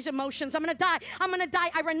die to these emotions. I'm going to die. I'm going to die.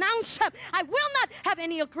 I renounce them. I will not have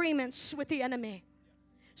any agreements with the enemy.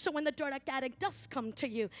 So when the drug addict does come to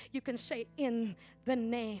you, you can say, in the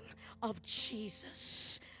name of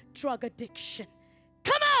Jesus, drug addiction,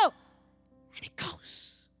 come out! And it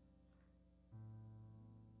goes.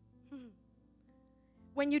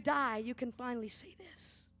 When you die, you can finally say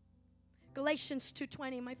this. Galatians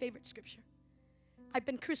 2:20, my favorite scripture. I've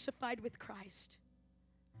been crucified with Christ.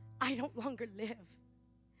 I no longer live,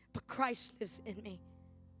 but Christ lives in me.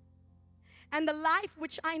 And the life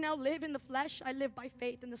which I now live in the flesh, I live by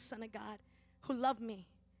faith in the Son of God who loved me,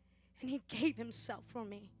 and he gave himself for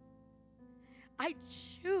me. I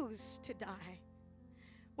choose to die.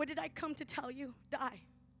 What did I come to tell you? Die.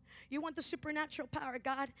 You want the supernatural power of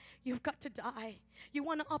God? You've got to die. You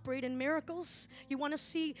want to operate in miracles? You want to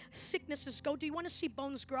see sicknesses go? Do you want to see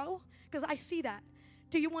bones grow? Because I see that.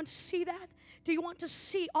 Do you want to see that? Do you want to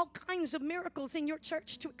see all kinds of miracles in your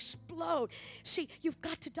church to explode? See, you've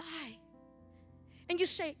got to die. And you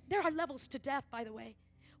say, there are levels to death, by the way.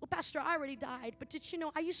 Well, Pastor, I already died. But did you know,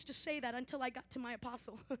 I used to say that until I got to my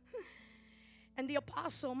apostle. And the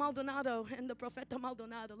apostle Maldonado and the Profeta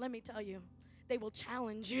Maldonado, let me tell you, they will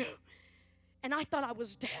challenge you. And I thought I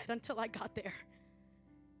was dead until I got there.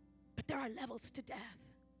 But there are levels to death.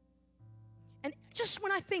 And just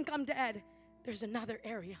when I think I'm dead, there's another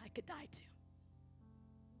area I could die to.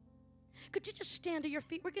 Could you just stand to your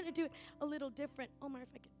feet? We're going to do it a little different. Omar, if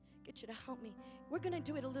I could get you to help me. We're going to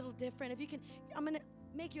do it a little different. If you can, I'm going to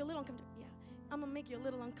make you a little uncomfortable. Yeah, I'm going to make you a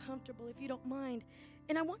little uncomfortable if you don't mind.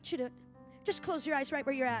 And I want you to just close your eyes right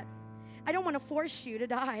where you're at. I don't want to force you to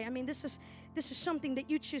die. I mean, this is something that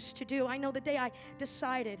you choose to do. I know the day I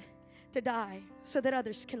decided to die so that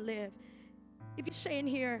others can live. If you say in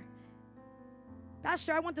here,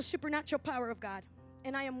 Pastor, I want the supernatural power of God,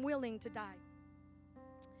 and I am willing to die.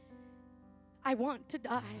 I want to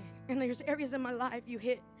die. And there's areas in my life you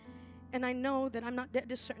hit, and I know that I'm not dead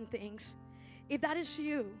to certain things. If that is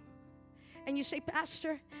you, and you say,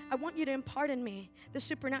 Pastor, I want you to impart in me the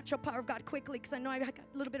supernatural power of God quickly, because I know I've got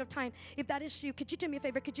a little bit of time. If that is you, could you do me a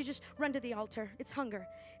favor? Could you just run to the altar? It's hunger.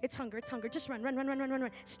 It's hunger. It's hunger. Just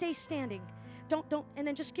run. Stay standing. Don't. And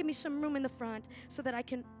then just give me some room in the front so that I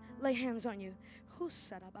can lay hands on you. You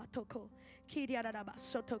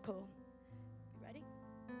ready?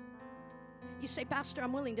 You say, Pastor,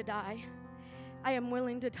 I'm willing to die. I am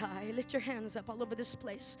willing to die. Lift your hands up all over this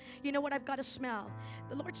place. You know what? I've got to smell.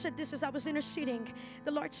 The Lord said this as I was interceding.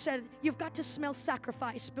 The Lord said, you've got to smell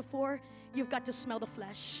sacrifice before you've got to smell the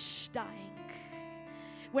flesh dying.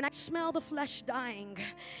 When I smell the flesh dying,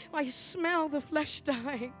 I smell the flesh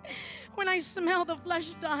dying. When I smell the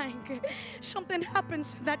flesh dying, something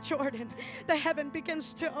happens in that Jordan. The heaven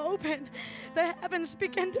begins to open. The heavens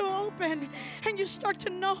begin to open, and you start to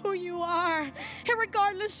know who you are. And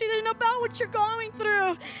regardless, it isn't about what you're going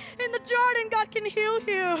through. In the Jordan, God can heal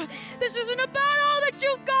you. This isn't about all that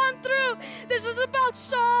you've gone through. This is about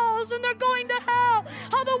souls, and they're going to hell.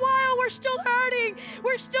 All the while, we're still hurting.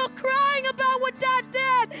 We're still crying about what Dad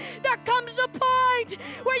did. There comes a point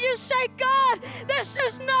where you say, God, this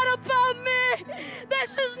is not about me.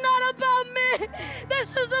 This is not about me.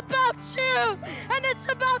 This is about you. And it's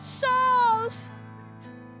about souls.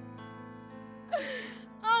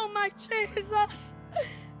 Oh, my Jesus.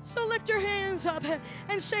 So lift your hands up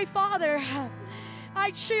and say, Father,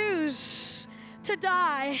 I choose to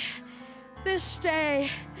die this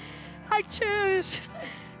day. I choose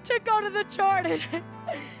to go to the Jordan.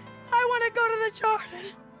 I want to go to the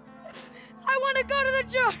Jordan. I want to go to the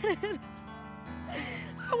Jordan.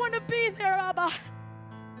 I want to be there, Abba.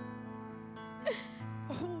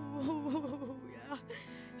 Oh, yeah.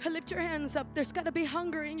 Lift your hands up. There's got to be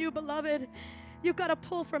hunger in you, beloved. You've got to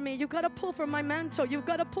pull from me. You've got to pull from my mantle. You've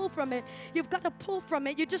got to pull from it. You've got to pull from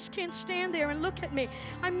it. You just can't stand there and look at me.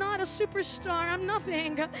 I'm not a superstar. I'm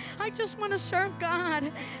nothing. I just want to serve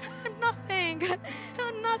God. I'm nothing.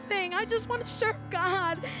 I'm nothing. I just want to serve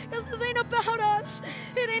God. Because this ain't about us.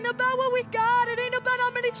 It ain't about what we got. It ain't about how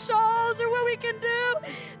many souls or what we can do.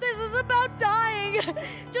 This is about dying.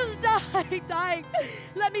 Just dying.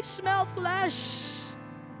 Let me smell flesh.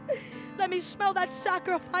 Let me smell that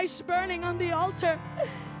sacrifice burning on the altar.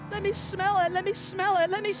 Let me smell it. Let me smell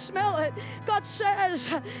it. Let me smell it. God says,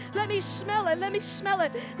 let me smell it. Let me smell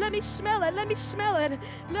it. Let me smell it. Let me smell it.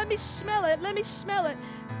 Let me smell it. Let me smell it.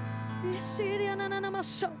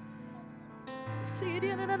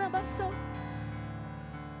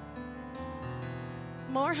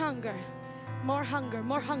 More hunger. More hunger.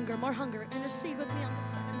 More hunger. More hunger. Intercede with me on this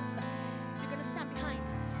side. On this side. You're going to stand behind.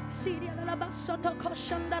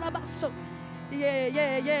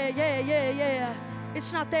 Yeah.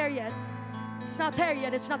 It's not there yet. It's not there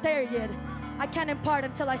yet. It's not there yet. I can't impart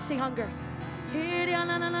until I see hunger.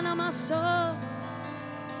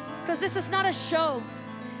 Because this is not a show.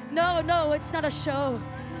 No, it's not a show.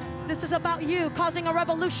 This is about you causing a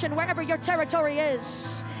revolution wherever your territory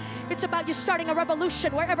is. It's about you starting a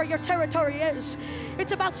revolution wherever your territory is.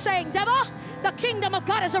 It's about saying, devil, the kingdom of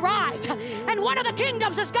God has arrived. And one of the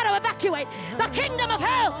kingdoms has got to evacuate. The kingdom of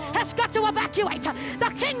hell has got to evacuate. The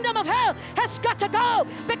kingdom of hell has got to go,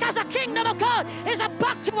 because the kingdom of God is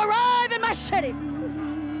about to arrive in my city.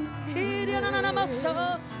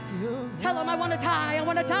 Tell him, I want to die. I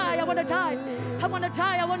want to die. I want to die. I want to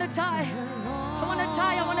die. I want to die. I want to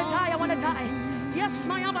die. I want to die. I want to die. Yes,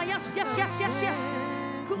 my Abba. Yes.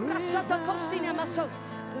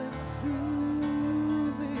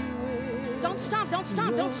 Don't stop.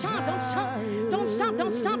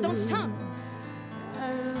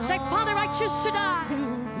 Say, Father, I choose to die.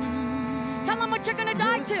 Tell them what you're going to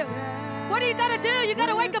die to. What do you got to do? You got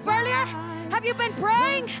to wake up earlier? Have you been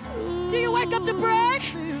praying? Do you wake up to pray?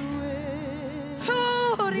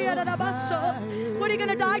 What are you going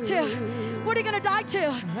to die to? What are you going to die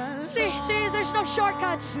to? See, there's no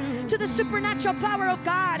shortcuts to the supernatural power of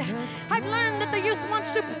God. I've learned that the youth want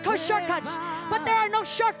shortcuts, but there are no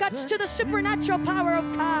shortcuts to the supernatural power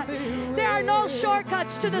of God. There are no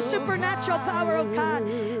shortcuts to the supernatural power of God.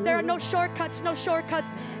 There are no shortcuts.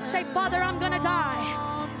 Say, Father, I'm going to die.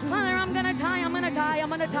 Father, I'm going to die. I'm going to die. I'm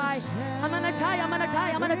going to die. I'm going to die. I'm going to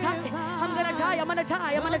die. I'm going to die. I'm going to die. I'm going to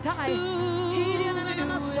die. I'm going to die.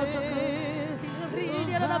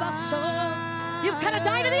 You've got to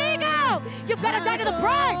die to the ego. You've got to die to the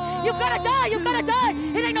pride. You've got to die. You've got to die.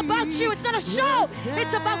 It ain't about you. It's not a show.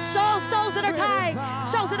 It's about souls. Souls that are dying.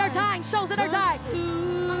 Souls that are dying. Souls that are dying.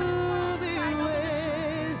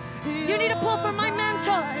 You need to pull from my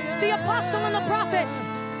mantle. The apostle and the prophet.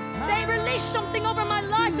 They released something over my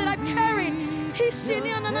life that I've carried.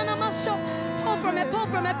 Pull from it. Pull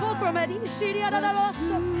from it. Pull from it.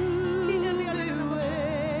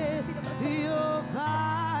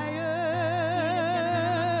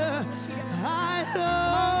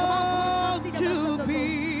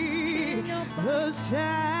 The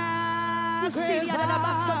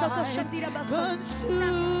sacrifice,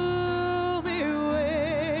 consume me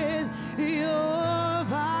with your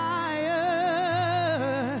fire.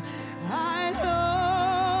 I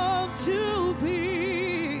long to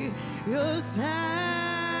be your sacrifice.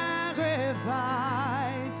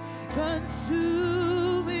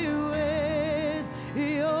 Consume me with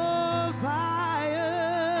your fire.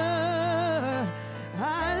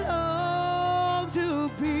 I long to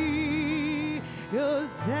be your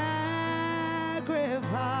sacrifice.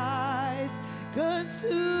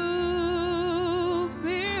 Consume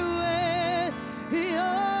me with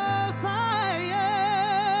your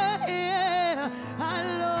fire. Yeah. I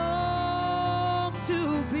long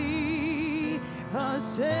to be a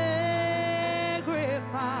sacrifice.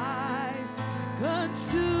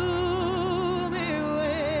 Consume me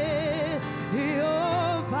with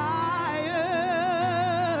your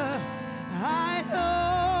fire. I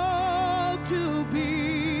long to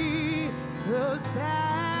be a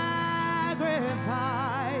sacrifice.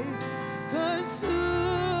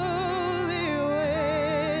 Consume me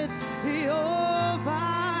with your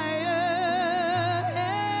fire.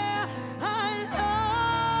 Yeah. I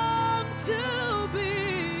long to be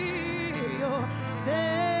your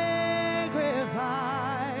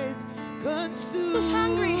sacrifice. Consume. Who's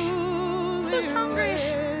hungry? Who's hungry?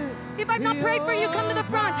 If I've not prayed for you, come to the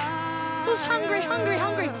front. Who's hungry? Hungry,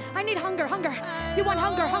 hungry. I need hunger, hunger. You want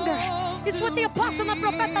hunger, hunger. It's what the apostle and the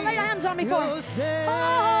prophet laid hands on me for. Oh,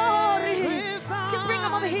 you bring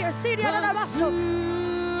them over here. See the other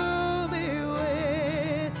Consume me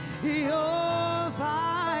with your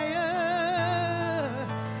fire.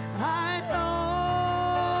 I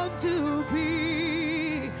long to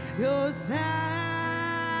be your sacrifice.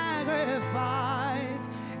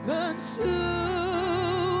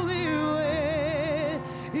 Consume me with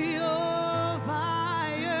your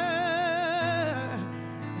fire.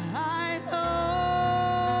 I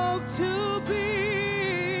long to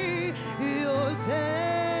be your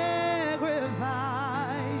sacrifice.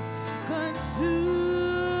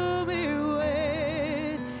 Consume me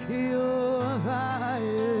with your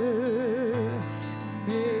fire.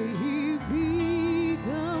 May he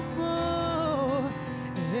become more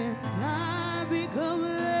and I become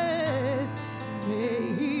less. May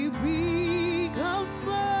he become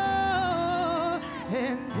more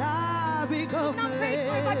and I become I've not prayed for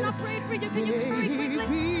you. I've not prayed for you. Can you hurry quickly?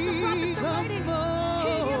 The prophets are waiting.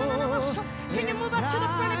 Can you move up to the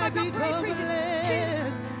front if I've not prayed for you?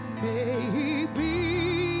 May he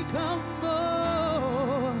become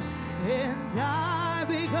more and I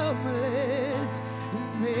become less.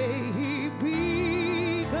 May he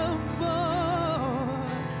become more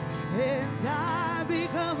and I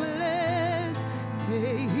become less.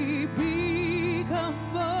 May he become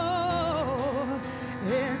more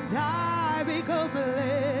and I become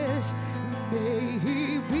less. May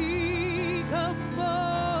he become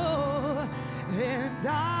more and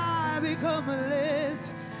I become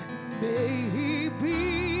less. May he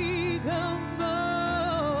become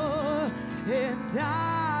more and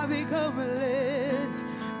I become less.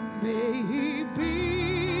 May he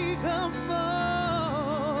become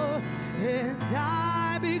more and I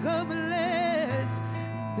become less.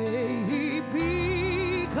 May he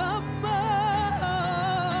become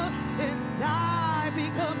more and I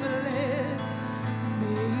become less.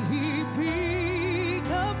 May he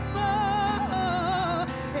become more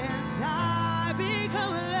and I become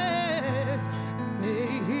less.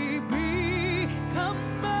 May he become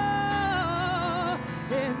more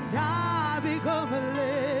and I become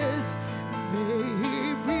less. May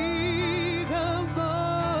he become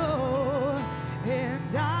more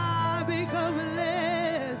and I become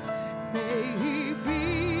less. May he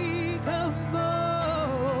become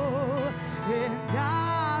more and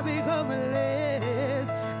I become less.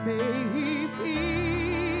 May he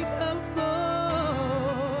become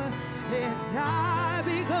more and I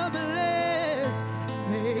become less.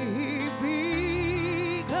 May he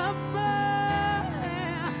become more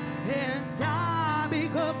and I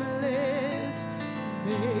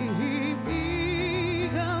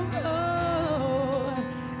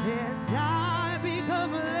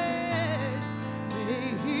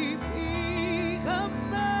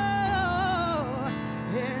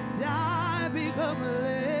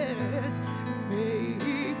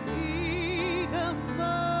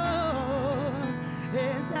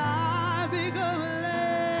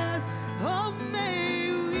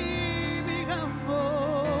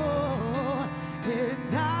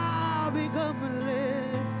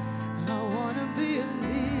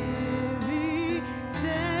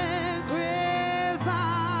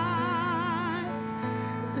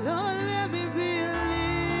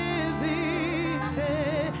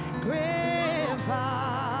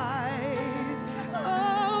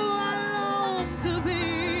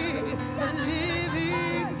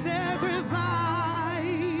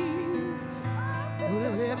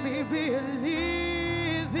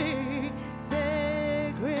living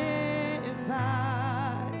sacrifice.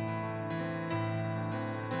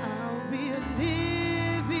 I'll be a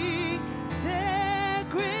living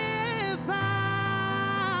sacrifice.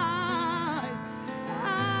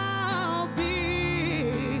 I'll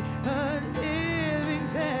be a living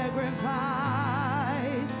sacrifice.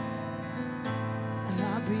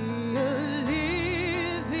 I'll be a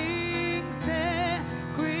living sacrifice.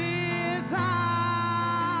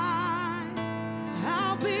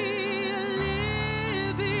 I'll be a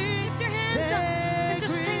living Lift your hands up and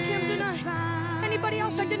just thank Him tonight. Anybody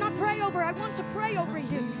else I did not pray over, I want to pray over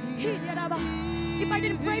you. If I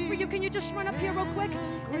didn't pray for you, can you just run up here real quick?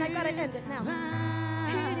 And I gotta end it now.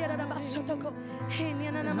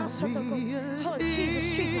 Oh, Jesus,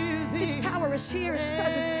 Jesus. His power is here. His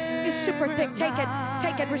presence is super thick. Take it,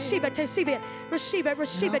 receive it, receive it, receive it,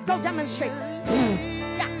 receive it. Go demonstrate.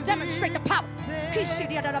 Yeah, demonstrate the power.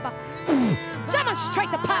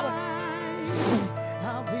 Demonstrate the power.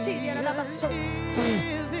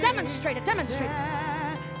 Demonstrate it, demonstrate it.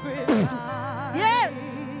 Yes.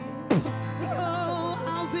 Oh,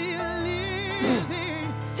 I'll be a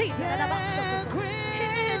living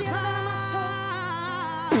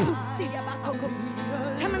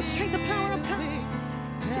demonstrate the power of God.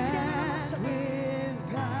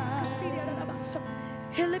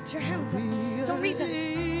 Here, lift your hands up. Don't reason.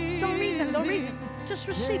 Don't reason. Don't reason. Just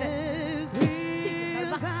receive it.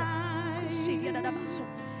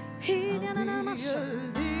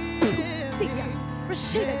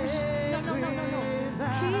 Receive it. No.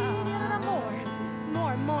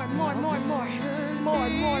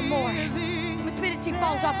 More. Timidity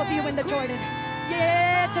falls off of you in the Jordan.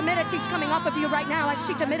 Yeah, timidity's coming off of you right now. I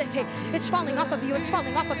see timidity. It's falling off of you. It's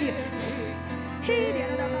falling off of you.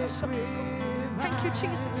 Thank you,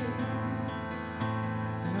 Jesus.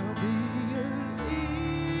 I'll be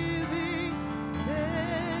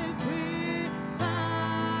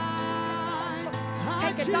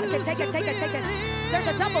a living sacrifice. Take it. There's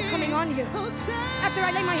a double coming on you. After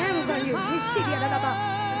I lay my hands on you,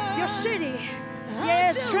 your city,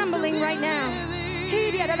 is trembling right now.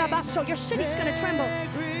 Your city's going to tremble.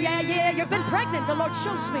 Yeah, you've been pregnant. The Lord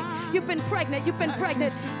shows me. You've been pregnant.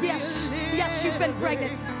 Yes, you've been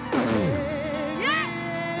pregnant.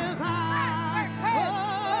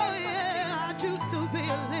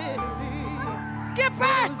 Give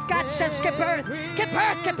birth! God says give birth. Give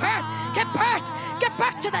birth to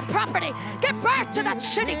that property. Give birth to that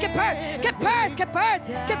city. Give birth.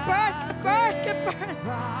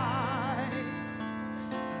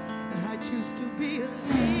 I choose to be a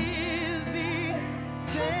living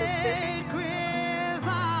sacrifice.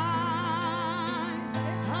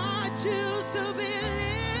 I choose to be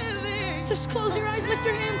living. Just close your eyes, lift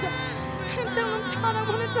your hands up. And tell Him, God, I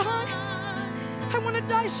want to die. I want to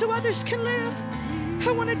die so others can live.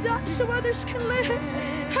 I want to die so others can live.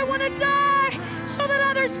 I want to die so that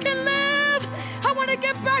others can live. I want to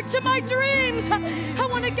get back to my dreams. I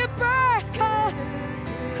want to get back, God.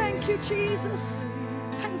 Thank you, Jesus.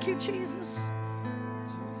 Thank you, Jesus.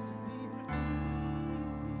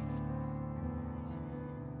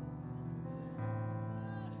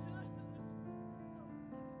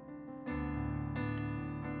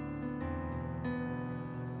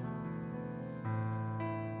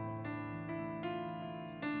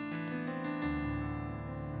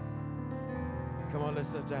 Come on,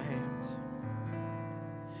 let's lift our hands.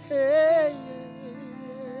 Hey,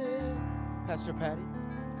 Pastor Patty.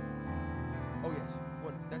 Oh, yes.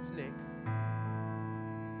 What? That's Nick.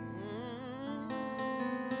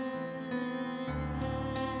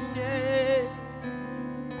 Yes.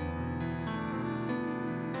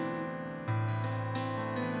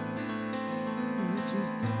 I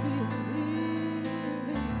choose to be a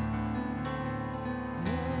living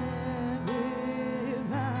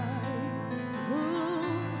sacrifice. Oh,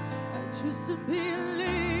 I choose to be a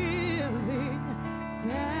living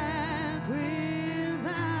sacrifice.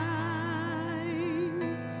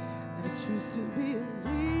 I choose to be a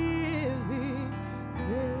living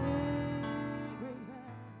sacrifice.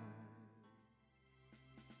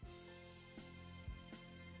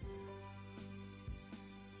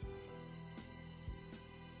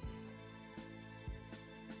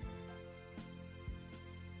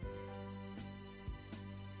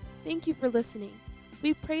 Thank you for listening.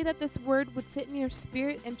 We pray that this word would sit in your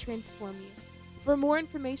spirit and transform you. For more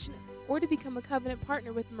information or to become a covenant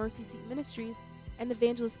partner with Mercy Seat Ministries and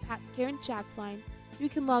Evangelist Pat Karen Chatzline, you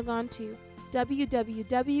can log on to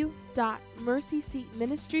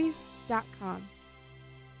www.mercyseatministries.com.